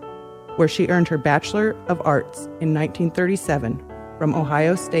 Ohio, where she earned her Bachelor of Arts in 1937 from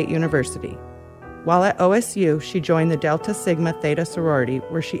Ohio State University. While at OSU, she joined the Delta Sigma Theta sorority,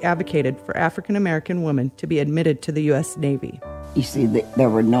 where she advocated for African American women to be admitted to the U.S. Navy. You see, there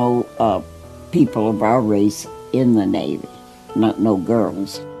were no people of our race in the Navy, no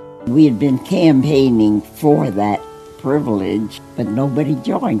girls. We had been campaigning for that privilege, but nobody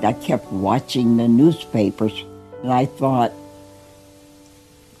joined. I kept watching the newspapers, and I thought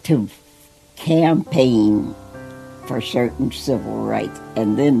to campaign for certain civil rights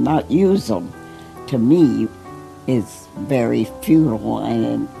and then not use them, to me, is very futile,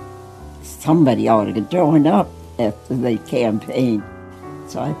 and somebody ought to join up after they campaign.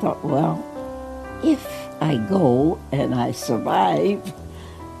 So I thought, well, if I go and I survive,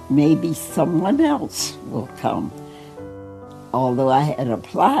 maybe someone else will come. Although I had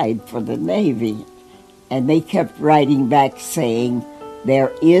applied for the Navy, and they kept writing back saying,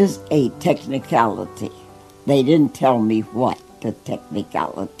 there is a technicality. They didn't tell me what the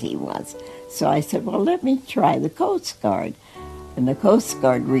technicality was. So I said, well, let me try the Coast Guard. And the Coast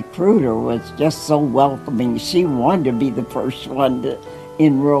Guard recruiter was just so welcoming. She wanted to be the first one to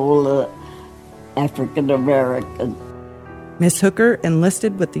enroll African American. Miss Hooker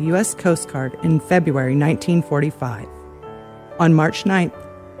enlisted with the U.S. Coast Guard in February 1945. On March 9th,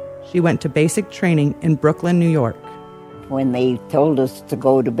 she went to basic training in Brooklyn, New York. When they told us to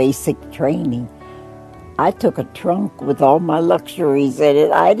go to basic training, I took a trunk with all my luxuries in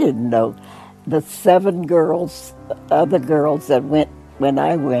it. I didn't know. The 7 girls, other girls that went when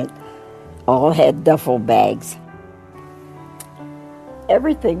I went, all had duffel bags.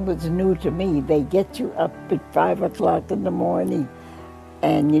 Everything was new to me. They get you up at 5 o'clock in the morning,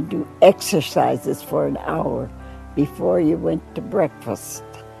 and you do exercises for an hour before you went to breakfast.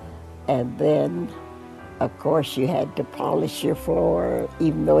 And then, of course, you had to polish your floor,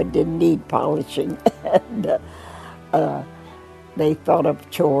 even though it didn't need polishing. And they thought of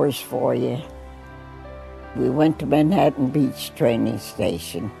chores for you. We went to Manhattan Beach training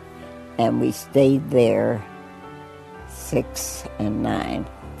station, and we stayed there 6 and 9,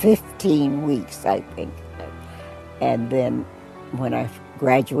 15 weeks, I think. And then when I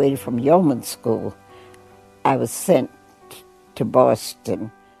graduated from yeoman school, I was sent to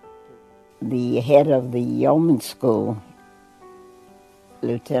Boston. The head of the yeoman school,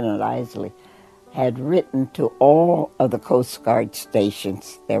 Lieutenant Isley, had written to all of the Coast Guard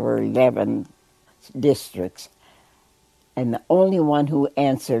stations. There were 11 districts. And the only one who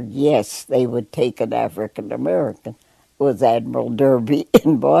answered yes, they would take an African American, was Admiral Derby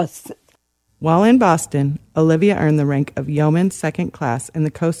in Boston. While in Boston, Olivia earned the rank of Yeoman Second Class in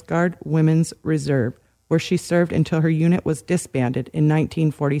the Coast Guard Women's Reserve, where she served until her unit was disbanded in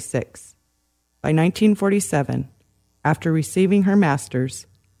 1946. By 1947, after receiving her master's,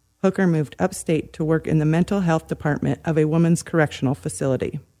 Hooker moved upstate to work in the mental health department of a women's correctional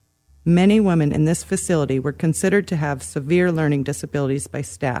facility. Many women in this facility were considered to have severe learning disabilities by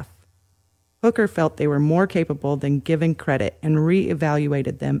staff. Hooker felt they were more capable than given credit and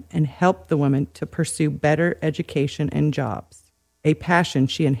reevaluated them and helped the women to pursue better education and jobs, a passion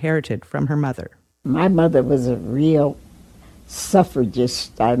she inherited from her mother. My mother was a real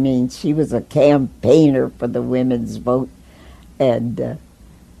suffragist. I mean, she was a campaigner for the women's vote, and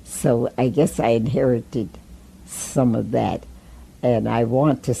so I guess I inherited some of that. And I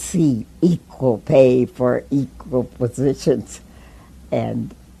want to see equal pay for equal positions.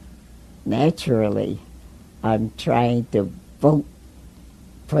 And naturally, I'm trying to vote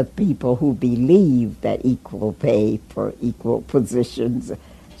for people who believe that equal pay for equal positions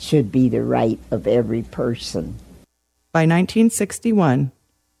should be the right of every person. By 1961,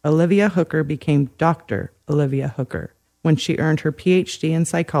 Olivia Hooker became Dr. Olivia Hooker when she earned her Ph.D. in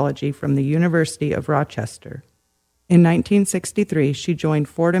psychology from the University of Rochester. In 1963, she joined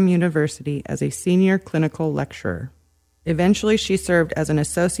Fordham University as a senior clinical lecturer. Eventually, she served as an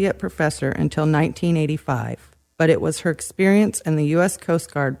associate professor until 1985, but it was her experience in the U.S.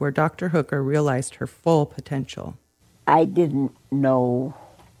 Coast Guard where Dr. Hooker realized her full potential. I didn't know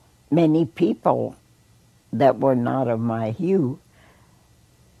many people that were not of my hue,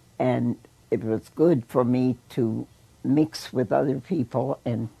 and it was good for me to mix with other people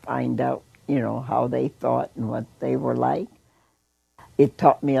and find out, how they thought and what they were like. It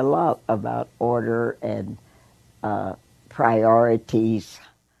taught me a lot about order and priorities.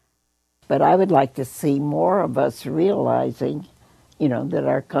 But I would like to see more of us realizing, that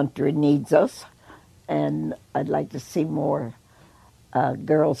our country needs us. And I'd like to see more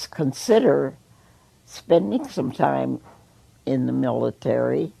girls consider spending some time in the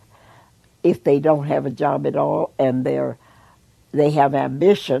military if they don't have a job at all and they have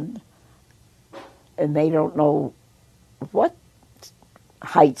ambition and they don't know what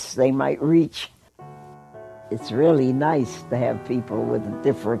heights they might reach. It's really nice to have people with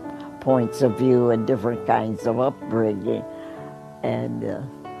different points of view and different kinds of upbringing, and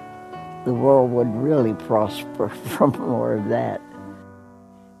the world would really prosper from more of that.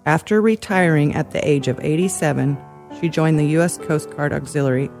 After retiring at the age of 87, she joined the U.S. Coast Guard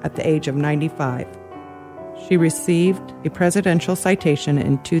Auxiliary at the age of 95. She received a presidential citation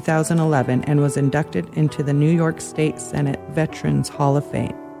in 2011 and was inducted into the New York State Senate Veterans Hall of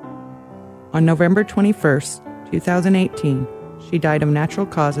Fame. On November 21st, 2018, she died of natural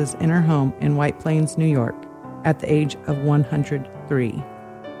causes in her home in White Plains, New York, at the age of 103.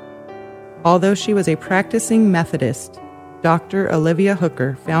 Although she was a practicing Methodist, Dr. Olivia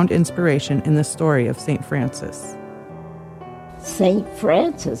Hooker found inspiration in the story of St. Francis. St.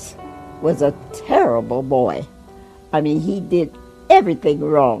 Francis was a terrible boy. I mean, he did everything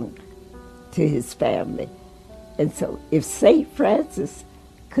wrong to his family. And so if St. Francis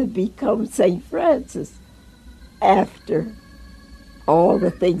could become St. Francis after all the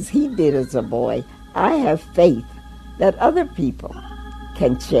things he did as a boy, I have faith that other people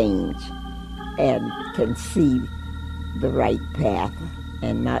can change and can see the right path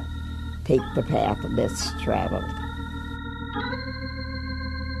and not take the path less traveled.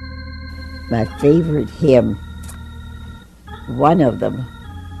 My favorite hymn, one of them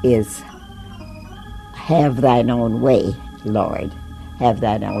is "Have thine own way, Lord, have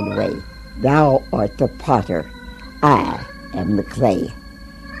thine own way. Thou art the potter, I am the clay.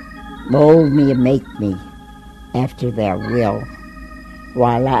 Mold me and make me after thy will,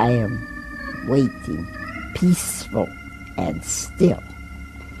 while I am waiting, peaceful and still."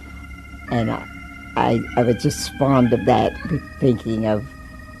 And I was just fond of that, thinking of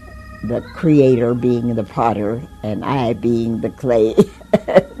the Creator being the potter and I being the clay.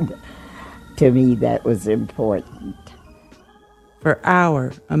 To me, that was important. For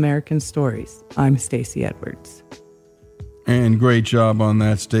Our American Stories, I'm Stacey Edwards. And great job on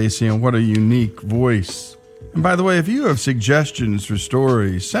that, Stacey, and what a unique voice. And by the way, if you have suggestions for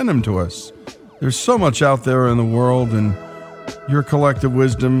stories, send them to us. There's so much out there in the world, and your collective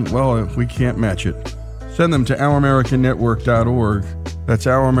wisdom, well, we can't match it. Send them to ouramericannetwork.org. That's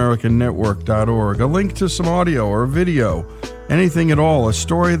ouramericannetwork.org. A link to some audio or video, anything at all, a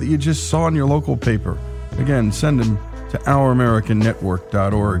story that you just saw in your local paper. Again, send them to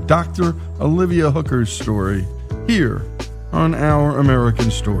ouramericannetwork.org. Dr. Olivia Hooker's story here on Our American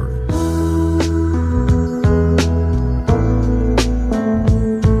Stories.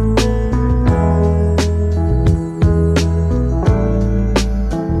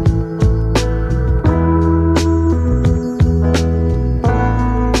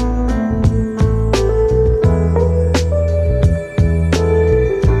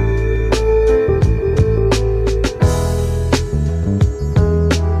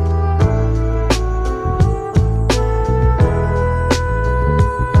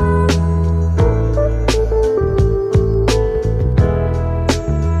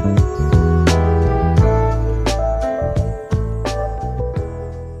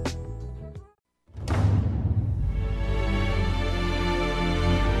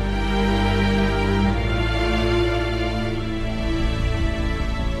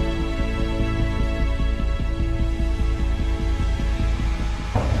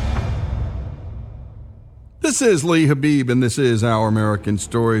 This is Lee Habib, and this is Our American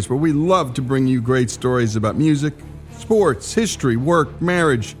Stories, where we love to bring you great stories about music, sports, history, work,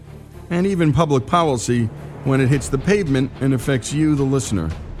 marriage, and even public policy when it hits the pavement and affects you, the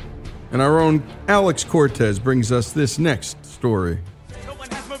listener. And our own Alex Cortez brings us this next story. No one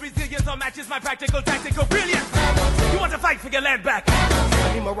has more resilience or matches my practical tactical brilliance. You want to fight for your land back?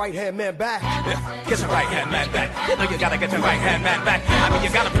 I need my right-hand man back. Get your right-hand man back. You know you gotta get your right-hand man back. I mean, you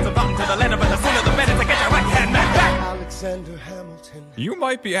gotta put some thought into the letter, but the sooner the better to get your right-hand man back. Alexander Hamilton. You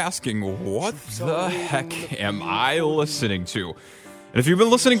might be asking, what the heck am I listening to? And if you've been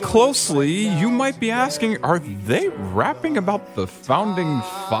listening closely, you might be asking, are they rapping about the founding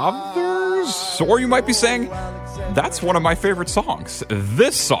fathers? Or you might be saying, that's one of my favorite songs.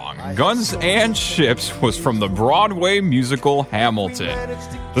 This song, Guns and Ships, was from the Broadway musical Hamilton.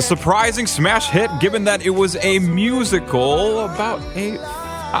 The surprising smash hit, given that it was a musical about a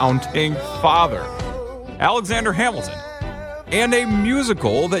founding father, Alexander Hamilton, and a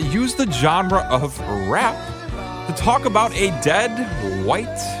musical that used the genre of rap to talk about a dead,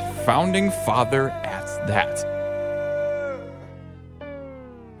 white founding father at that.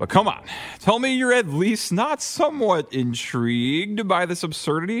 But come on, tell me you're at least not somewhat intrigued by this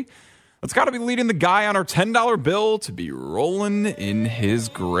absurdity. That's got to be leading the guy on our $10 bill to be rolling in his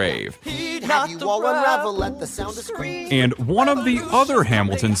grave. And one of the other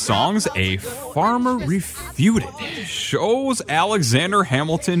Hamilton songs, A Farmer Refuted, shows Alexander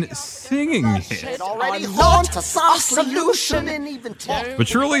Hamilton singing it. But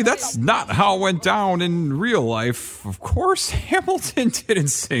surely that's not how it went down in real life. Of course, Hamilton didn't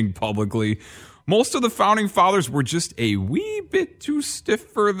sing publicly. Most of the founding fathers were just a wee bit too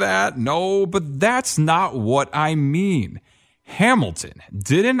stiff for that. No, but that's not what I mean. Hamilton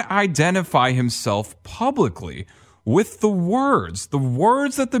didn't identify himself publicly with the words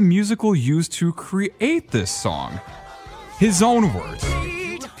that the musical used to create this song. His own words.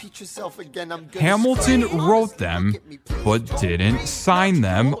 Hamilton wrote them, but didn't sign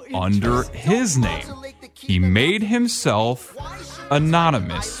them under his name. He made himself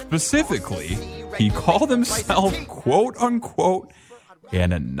anonymous. Specifically, he called himself, quote unquote,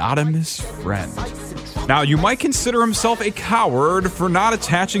 an anonymous friend. Now, you might consider himself a coward for not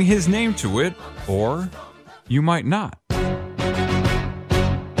attaching his name to it, or you might not. The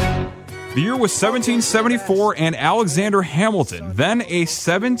year was 1774, and Alexander Hamilton, then a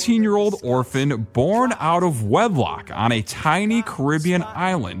 17-year-old orphan born out of wedlock on a tiny Caribbean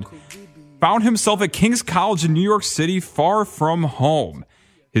island, found himself at King's College in New York City, far from home.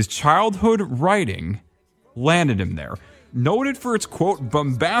 His childhood writing landed him there. Noted for its, quote,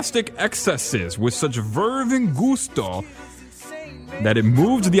 bombastic excesses with such verve and gusto that it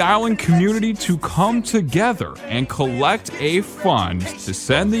moved the island community to come together and collect a fund to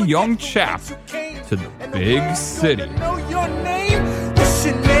send the young chap to the big city.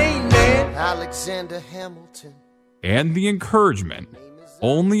 Alexander Hamilton. And the encouragement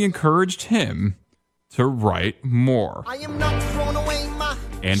only encouraged him to write more.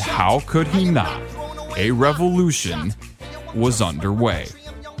 And how could he not? A revolution was underway.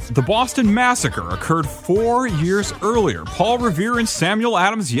 The Boston Massacre occurred 4 years earlier. Paul Revere and Samuel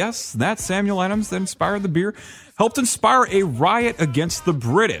Adams, yes, that Samuel Adams that inspired the beer, helped inspire a riot against the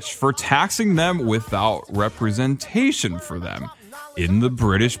British for taxing them without representation for them in the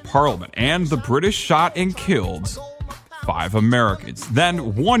British Parliament. And the British shot and killed 5 Americans.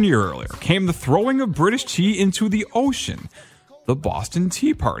 Then, 1 year earlier, came the throwing of British tea into the ocean, the Boston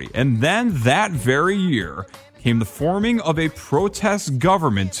Tea Party. And then that very year came the forming of a protest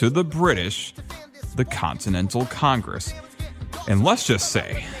government to the British, the Continental Congress. And let's just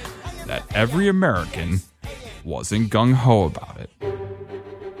say that every American wasn't gung-ho about it.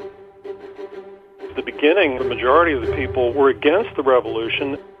 At the beginning, the majority of the people were against the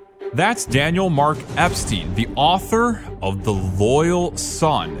revolution. That's Daniel Mark Epstein, the author of The Loyal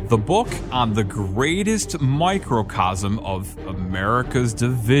Son, the book on the greatest microcosm of America's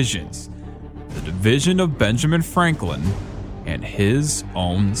divisions, the division of Benjamin Franklin and his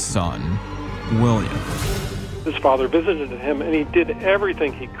own son, William. His father visited him, and he did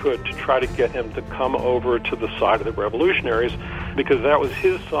everything he could to try to get him to come over to the side of the revolutionaries, because that was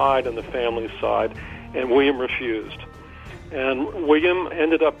his side and the family's side, and William refused. And William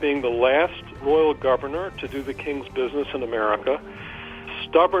ended up being the last royal governor to do the king's business in America,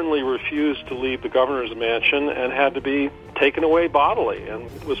 stubbornly refused to leave the governor's mansion, and had to be taken away bodily,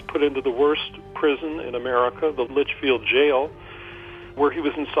 and was put into the worst prison in America, the Litchfield Jail, where he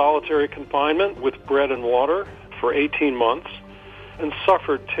was in solitary confinement with bread and water for 18 months and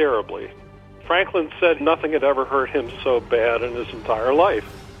suffered terribly. Franklin said nothing had ever hurt him so bad in his entire life.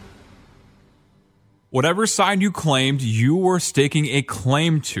 Whatever side you claimed, you were staking a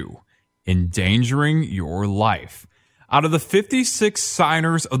claim to, endangering your life. Out of the 56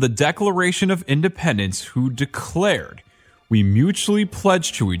 signers of the Declaration of Independence who declared, we mutually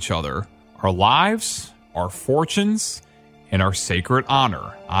pledge to each other our lives, our fortunes, and our sacred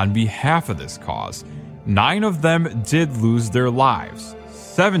honor on behalf of this cause. 9 of them did lose their lives.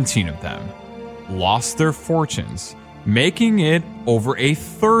 17 of them lost their fortunes, making it over a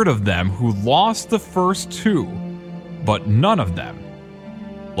third of them who lost the first 2, but none of them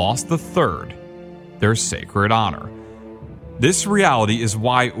lost the third, their sacred honor. This reality is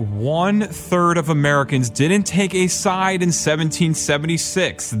why 1/3 of Americans didn't take a side in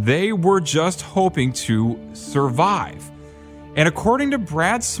 1776. They were just hoping to survive. And according to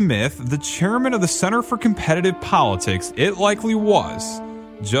Brad Smith, the chairman of the Center for Competitive Politics, it likely was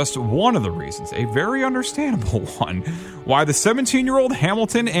just one of the reasons, a very understandable one, why the 17-year-old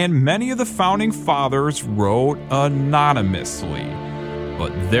Hamilton and many of the founding fathers wrote anonymously.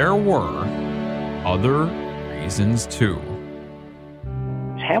 But there were other reasons too.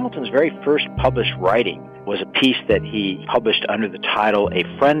 Hamilton's very first published writing was a piece that he published under the title A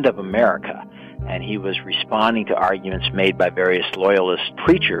Friend of America, and he was responding to arguments made by various loyalist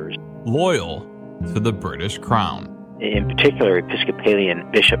preachers. Loyal to the British Crown. In particular, Episcopalian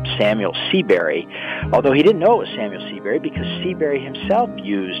Bishop Samuel Seabury, although he didn't know it was Samuel Seabury because Seabury himself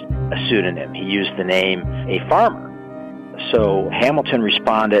used a pseudonym. He used the name A Farmer. So Hamilton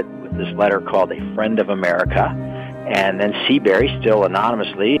responded with this letter called A Friend of America, and then Seabury, still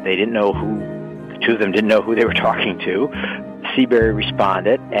anonymously, the two of them didn't know who they were talking to. Seabury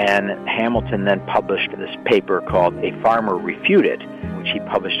responded, and Hamilton then published this paper called A Farmer Refuted, which he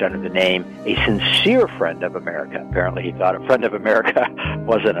published under the name A Sincere Friend of America. Apparently he thought a friend of America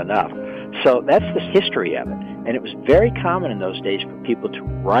wasn't enough. So that's the history of it. And it was very common in those days for people to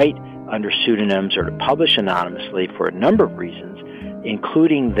write under pseudonyms or to publish anonymously for a number of reasons,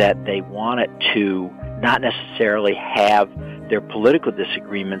 including that they wanted to not necessarily have their political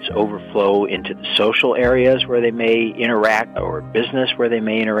disagreements overflow into the social areas where they may interact or business where they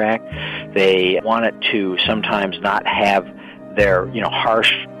may interact. They wanted to sometimes not have their,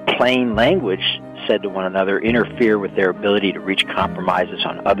 harsh, plain language said to one another interfere with their ability to reach compromises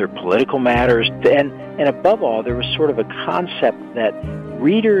on other political matters. And above all, there was sort of a concept that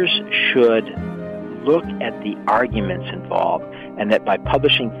readers should look at the arguments involved, and that by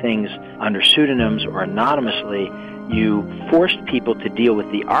publishing things under pseudonyms or anonymously, you forced people to deal with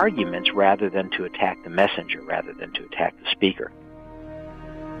the arguments rather than to attack the messenger, rather than to attack the speaker.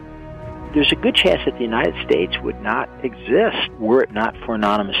 There's a good chance that the United States would not exist were it not for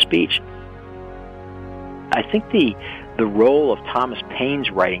anonymous speech. I think the role of Thomas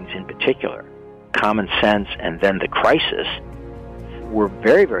Paine's writings in particular, Common Sense and then The Crisis, were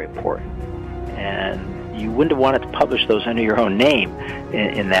very, very important. And you wouldn't have wanted to publish those under your own name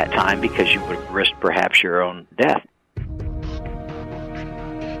in that time because you would have risked perhaps your own death.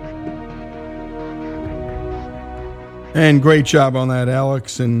 And great job on that,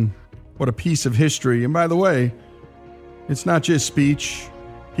 Alex, and what a piece of history. And by the way, it's not just speech.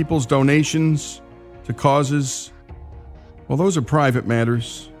 People's donations to causes, well, those are private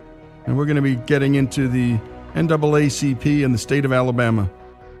matters. And we're going to be getting into the NAACP in the state of Alabama,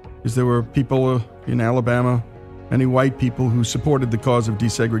 because there were people in Alabama, many white people, who supported the cause of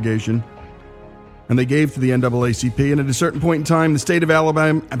desegregation. And they gave to the NAACP. And at a certain point in time, the state of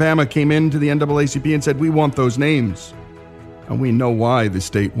Alabama came into the NAACP and said, we want those names. And we know why the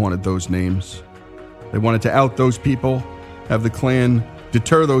state wanted those names. They wanted to out those people, have the Klan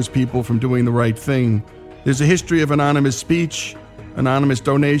deter those people from doing the right thing. There's a history of anonymous speech, anonymous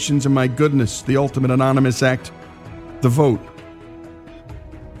donations, and my goodness, the ultimate anonymous act, the vote.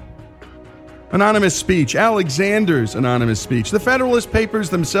 Anonymous speech, Alexander's anonymous speech. The Federalist Papers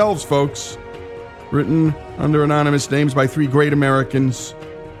themselves, folks, written under anonymous names by 3 great Americans.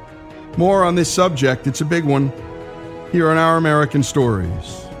 More on this subject, it's a big one, here on Our American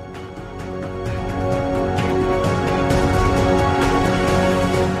Stories.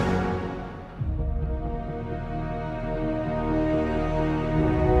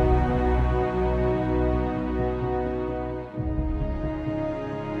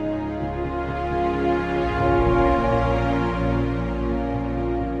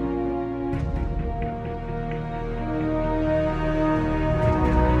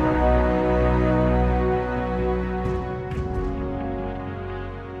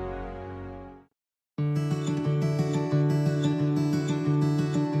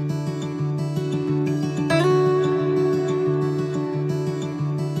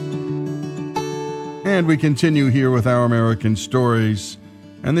 And we continue here with Our American Stories.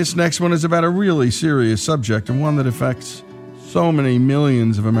 And this next one is about a really serious subject and one that affects so many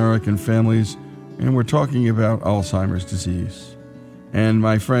millions of American families, and we're talking about Alzheimer's disease. And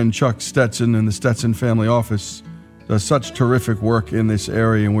my friend Chuck Stetson in the Stetson Family Office does such terrific work in this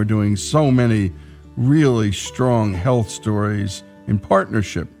area, and we're doing so many really strong health stories in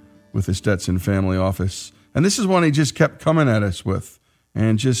partnership with the Stetson Family Office. And this is one he just kept coming at us with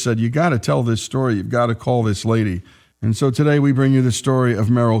and just said, you got to tell this story. You've got to call this lady. And so today we bring you the story of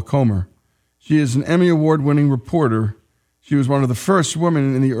Meryl Comer. She is an Emmy Award-winning reporter. She was one of the first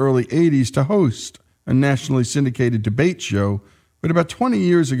women in the early 80s to host a nationally syndicated debate show. But about 20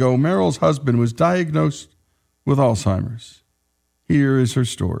 years ago, Meryl's husband was diagnosed with Alzheimer's. Here is her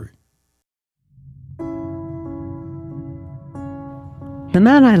story. The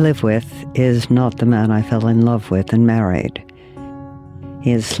man I live with is not the man I fell in love with and married. He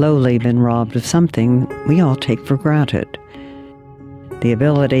has slowly been robbed of something we all take for granted: the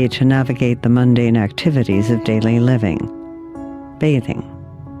ability to navigate the mundane activities of daily living: bathing,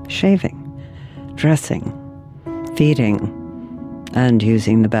 shaving, dressing, feeding, and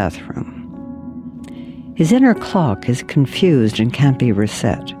using the bathroom. His inner clock is confused and can't be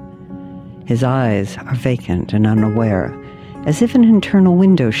reset. His eyes are vacant and unaware, as if an internal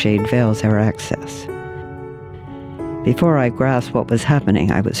window shade veils our access. Before I grasped what was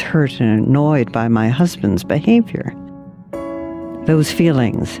happening, I was hurt and annoyed by my husband's behavior. Those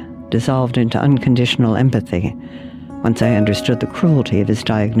feelings dissolved into unconditional empathy once I understood the cruelty of his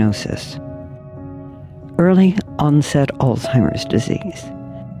diagnosis: early onset Alzheimer's disease.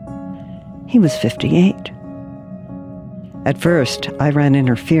 He was 58. At first, I ran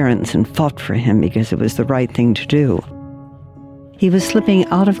interference and fought for him because it was the right thing to do. He was slipping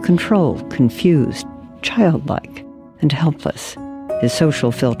out of control, confused, childlike, and helpless, his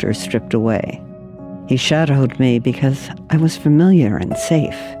social filters stripped away. He shadowed me because I was familiar and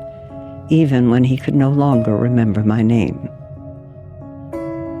safe, even when he could no longer remember my name.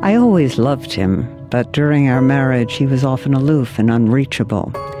 I always loved him, but during our marriage he was often aloof and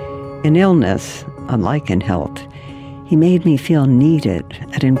unreachable. In illness, unlike in health, he made me feel needed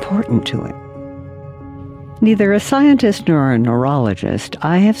and important to him. Neither a scientist nor a neurologist,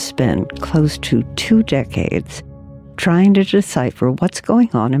 I have spent close to 2 decades trying to decipher what's going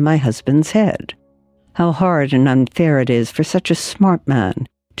on in my husband's head. How hard and unfair it is for such a smart man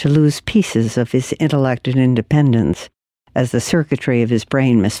to lose pieces of his intellect and independence as the circuitry of his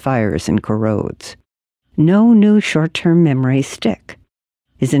brain misfires and corrodes. No new short-term memories stick.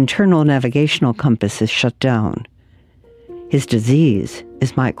 His internal navigational compass is shut down. His disease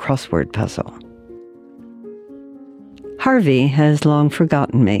is my crossword puzzle. Harvey has long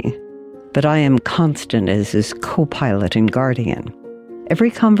forgotten me, but I am constant as his co-pilot and guardian.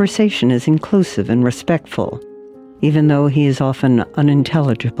 Every conversation is inclusive and respectful, even though he is often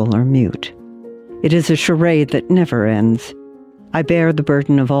unintelligible or mute. It is a charade that never ends. I bear the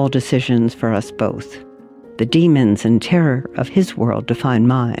burden of all decisions for us both. The demons and terror of his world define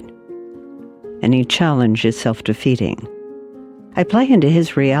mine. Any challenge is self-defeating. I play into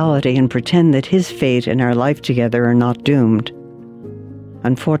his reality and pretend that his fate and our life together are not doomed.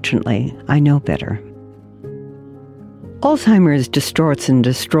 Unfortunately, I know better. Alzheimer's distorts and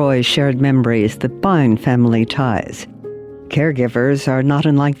destroys shared memories that bind family ties. Caregivers are not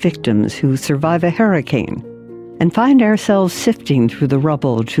unlike victims who survive a hurricane and find ourselves sifting through the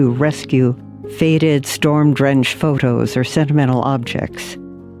rubble to rescue faded, storm-drenched photos or sentimental objects.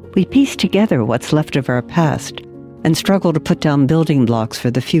 We piece together what's left of our past and struggle to put down building blocks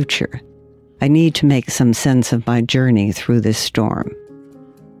for the future. I need to make some sense of my journey through this storm.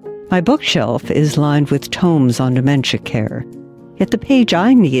 My bookshelf is lined with tomes on dementia care, yet the page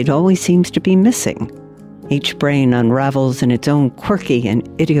I need always seems to be missing. Each brain unravels in its own quirky and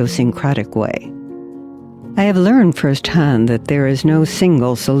idiosyncratic way. I have learned firsthand that there is no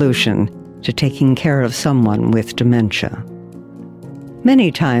single solution to taking care of someone with dementia.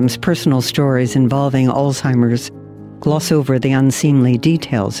 Many times, personal stories involving Alzheimer's gloss over the unseemly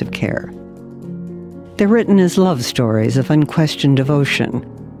details of care. They're written as love stories of unquestioned devotion,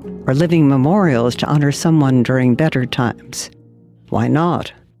 or living memorials to honor someone during better times. Why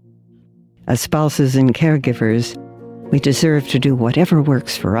not? As spouses and caregivers, we deserve to do whatever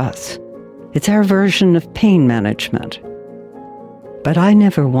works for us. It's our version of pain management. But I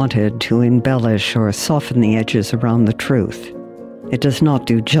never wanted to embellish or soften the edges around the truth. It does not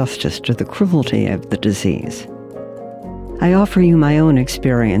do justice to the cruelty of the disease. I offer you my own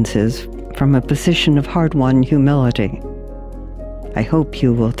experiences from a position of hard-won humility. I hope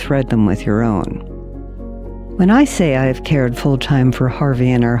you will thread them with your own. When I say I have cared full-time for Harvey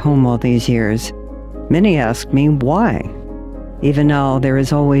in our home all these years, many ask me why. Even now, there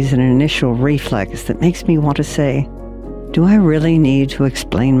is always an initial reflex that makes me want to say, do I really need to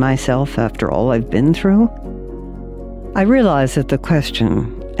explain myself after all I've been through? I realize that the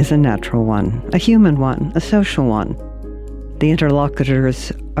question is a natural one, a human one, a social one. The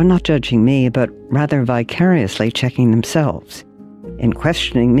interlocutors are not judging me, but rather vicariously checking themselves. In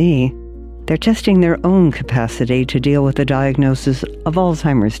questioning me, they're testing their own capacity to deal with the diagnosis of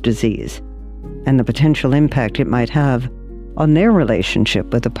Alzheimer's disease and the potential impact it might have on their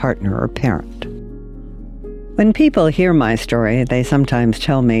relationship with a partner or parent. When people hear my story, they sometimes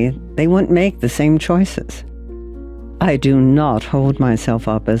tell me they wouldn't make the same choices. I do not hold myself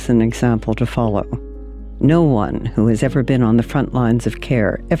up as an example to follow. No one who has ever been on the front lines of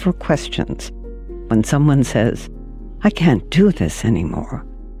care ever questions when someone says, I can't do this anymore.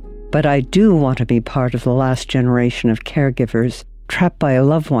 But I do want to be part of the last generation of caregivers trapped by a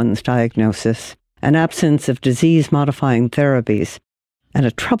loved one's diagnosis, an absence of disease-modifying therapies, and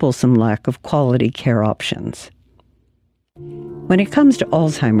a troublesome lack of quality care options. When it comes to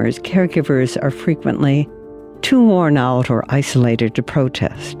Alzheimer's, caregivers are frequently too worn out or isolated to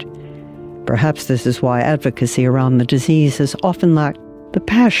protest. Perhaps this is why advocacy around the disease has often lacked the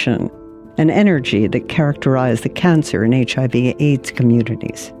passion and energy that characterize the cancer and HIV/AIDS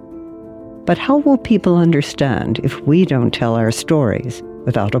communities. But how will people understand if we don't tell our stories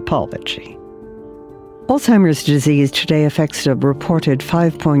without apology? Alzheimer's disease today affects a reported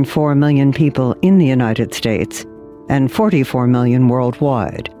 5.4 million people in the United States and 44 million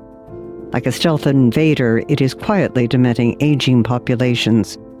worldwide. Like a stealth invader, it is quietly dementing aging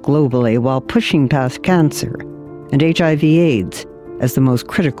populations globally while pushing past cancer and HIV/AIDS as the most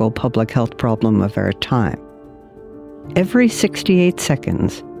critical public health problem of our time. Every 68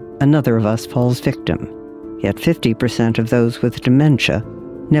 seconds, another of us falls victim, yet 50% of those with dementia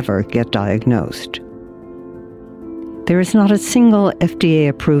never get diagnosed. There is not a single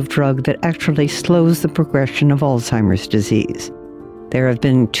FDA-approved drug that actually slows the progression of Alzheimer's disease. There have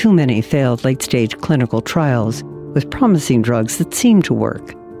been too many failed late-stage clinical trials with promising drugs that seemed to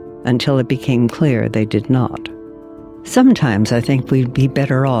work, until it became clear they did not. Sometimes I think we'd be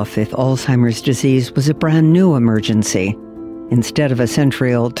better off if Alzheimer's disease was a brand new emergency, instead of a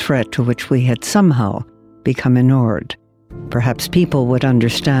century-old threat to which we had somehow become inured. Perhaps people would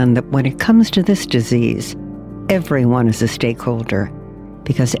understand that when it comes to this disease, everyone is a stakeholder,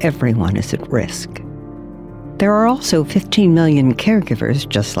 because everyone is at risk. There are also 15 million caregivers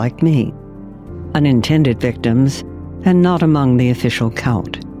just like me, unintended victims, and not among the official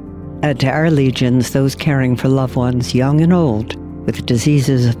count. Add to our legions those caring for loved ones, young and old, with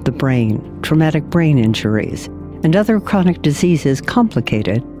diseases of the brain, traumatic brain injuries, and other chronic diseases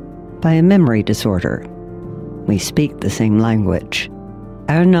complicated by a memory disorder. We speak the same language.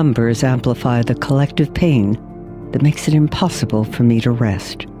 Our numbers amplify the collective pain that makes it impossible for me to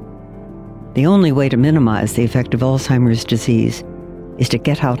rest. The only way to minimize the effect of Alzheimer's disease is to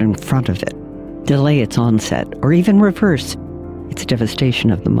get out in front of it, delay its onset, or even reverse its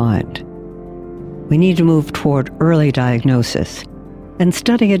devastation of the mind. We need to move toward early diagnosis and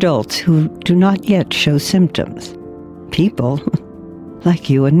study adults who do not yet show symptoms. People like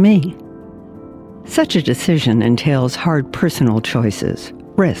you and me. Such a decision entails hard personal choices,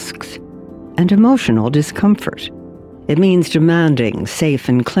 risks, and emotional discomfort. It means demanding safe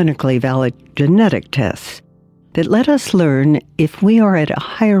and clinically valid genetic tests that let us learn if we are at a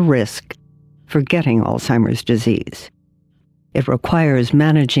higher risk for getting Alzheimer's disease. It requires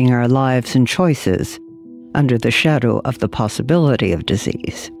managing our lives and choices under the shadow of the possibility of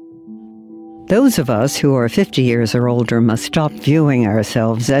disease. Those of us who are 50 years or older must stop viewing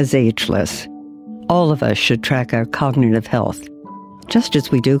ourselves as ageless. All of us should track our cognitive health, just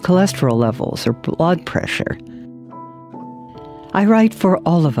as we do cholesterol levels or blood pressure. I write for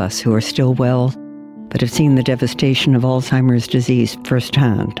all of us who are still well, but have seen the devastation of Alzheimer's disease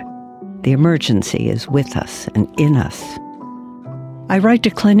firsthand. The emergency is with us and in us. I write to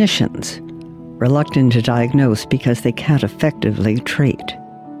clinicians, reluctant to diagnose because they can't effectively treat.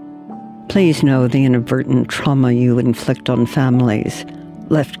 Please know the inadvertent trauma you inflict on families,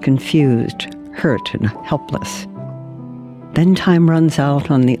 left confused, hurt, and helpless. Then time runs out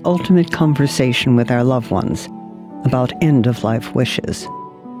on the ultimate conversation with our loved ones about end-of-life wishes.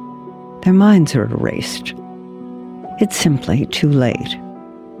 Their minds are erased. It's simply too late.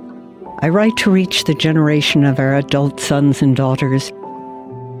 I write to reach the generation of our adult sons and daughters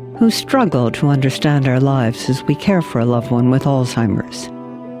who struggle to understand our lives as we care for a loved one with Alzheimer's.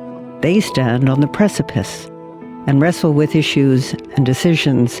 They stand on the precipice and wrestle with issues and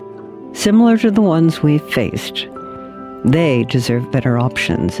decisions similar to the ones we've faced. They deserve better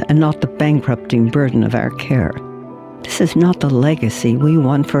options and not the bankrupting burden of our care. This is not the legacy we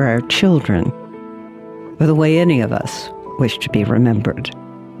want for our children, or the way any of us wish to be remembered.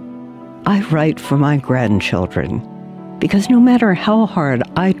 I write for my grandchildren, because no matter how hard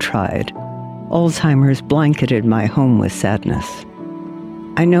I tried, Alzheimer's blanketed my home with sadness.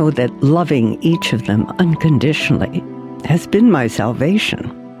 I know that loving each of them unconditionally has been my salvation.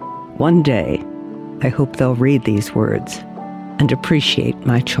 One day, I hope they'll read these words and appreciate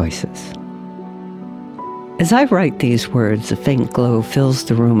my choices. As I write these words, a faint glow fills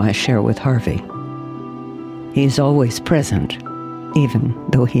the room I share with Harvey. He's always present, even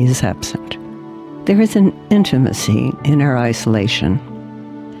though he is absent. There is an intimacy in our isolation.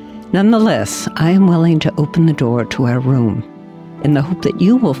 Nonetheless, I am willing to open the door to our room in the hope that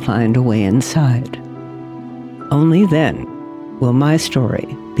you will find a way inside. Only then will my story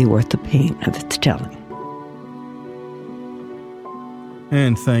be worth the pain of its telling.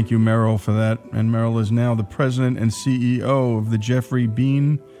 And thank you, Meryl, for that. And Meryl is now the president and CEO of the Jeffrey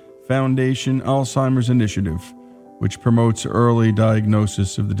Bean Foundation Alzheimer's Initiative, which promotes early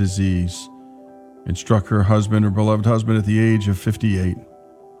diagnosis of the disease. It struck her beloved husband, at the age of 58.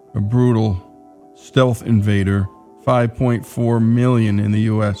 A brutal stealth invader. 5.4 million in the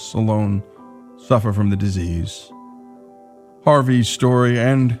U.S. alone suffer from the disease. Harvey's story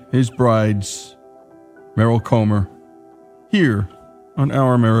and his bride's, Meryl Comer, here on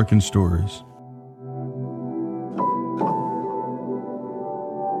Our American Stories.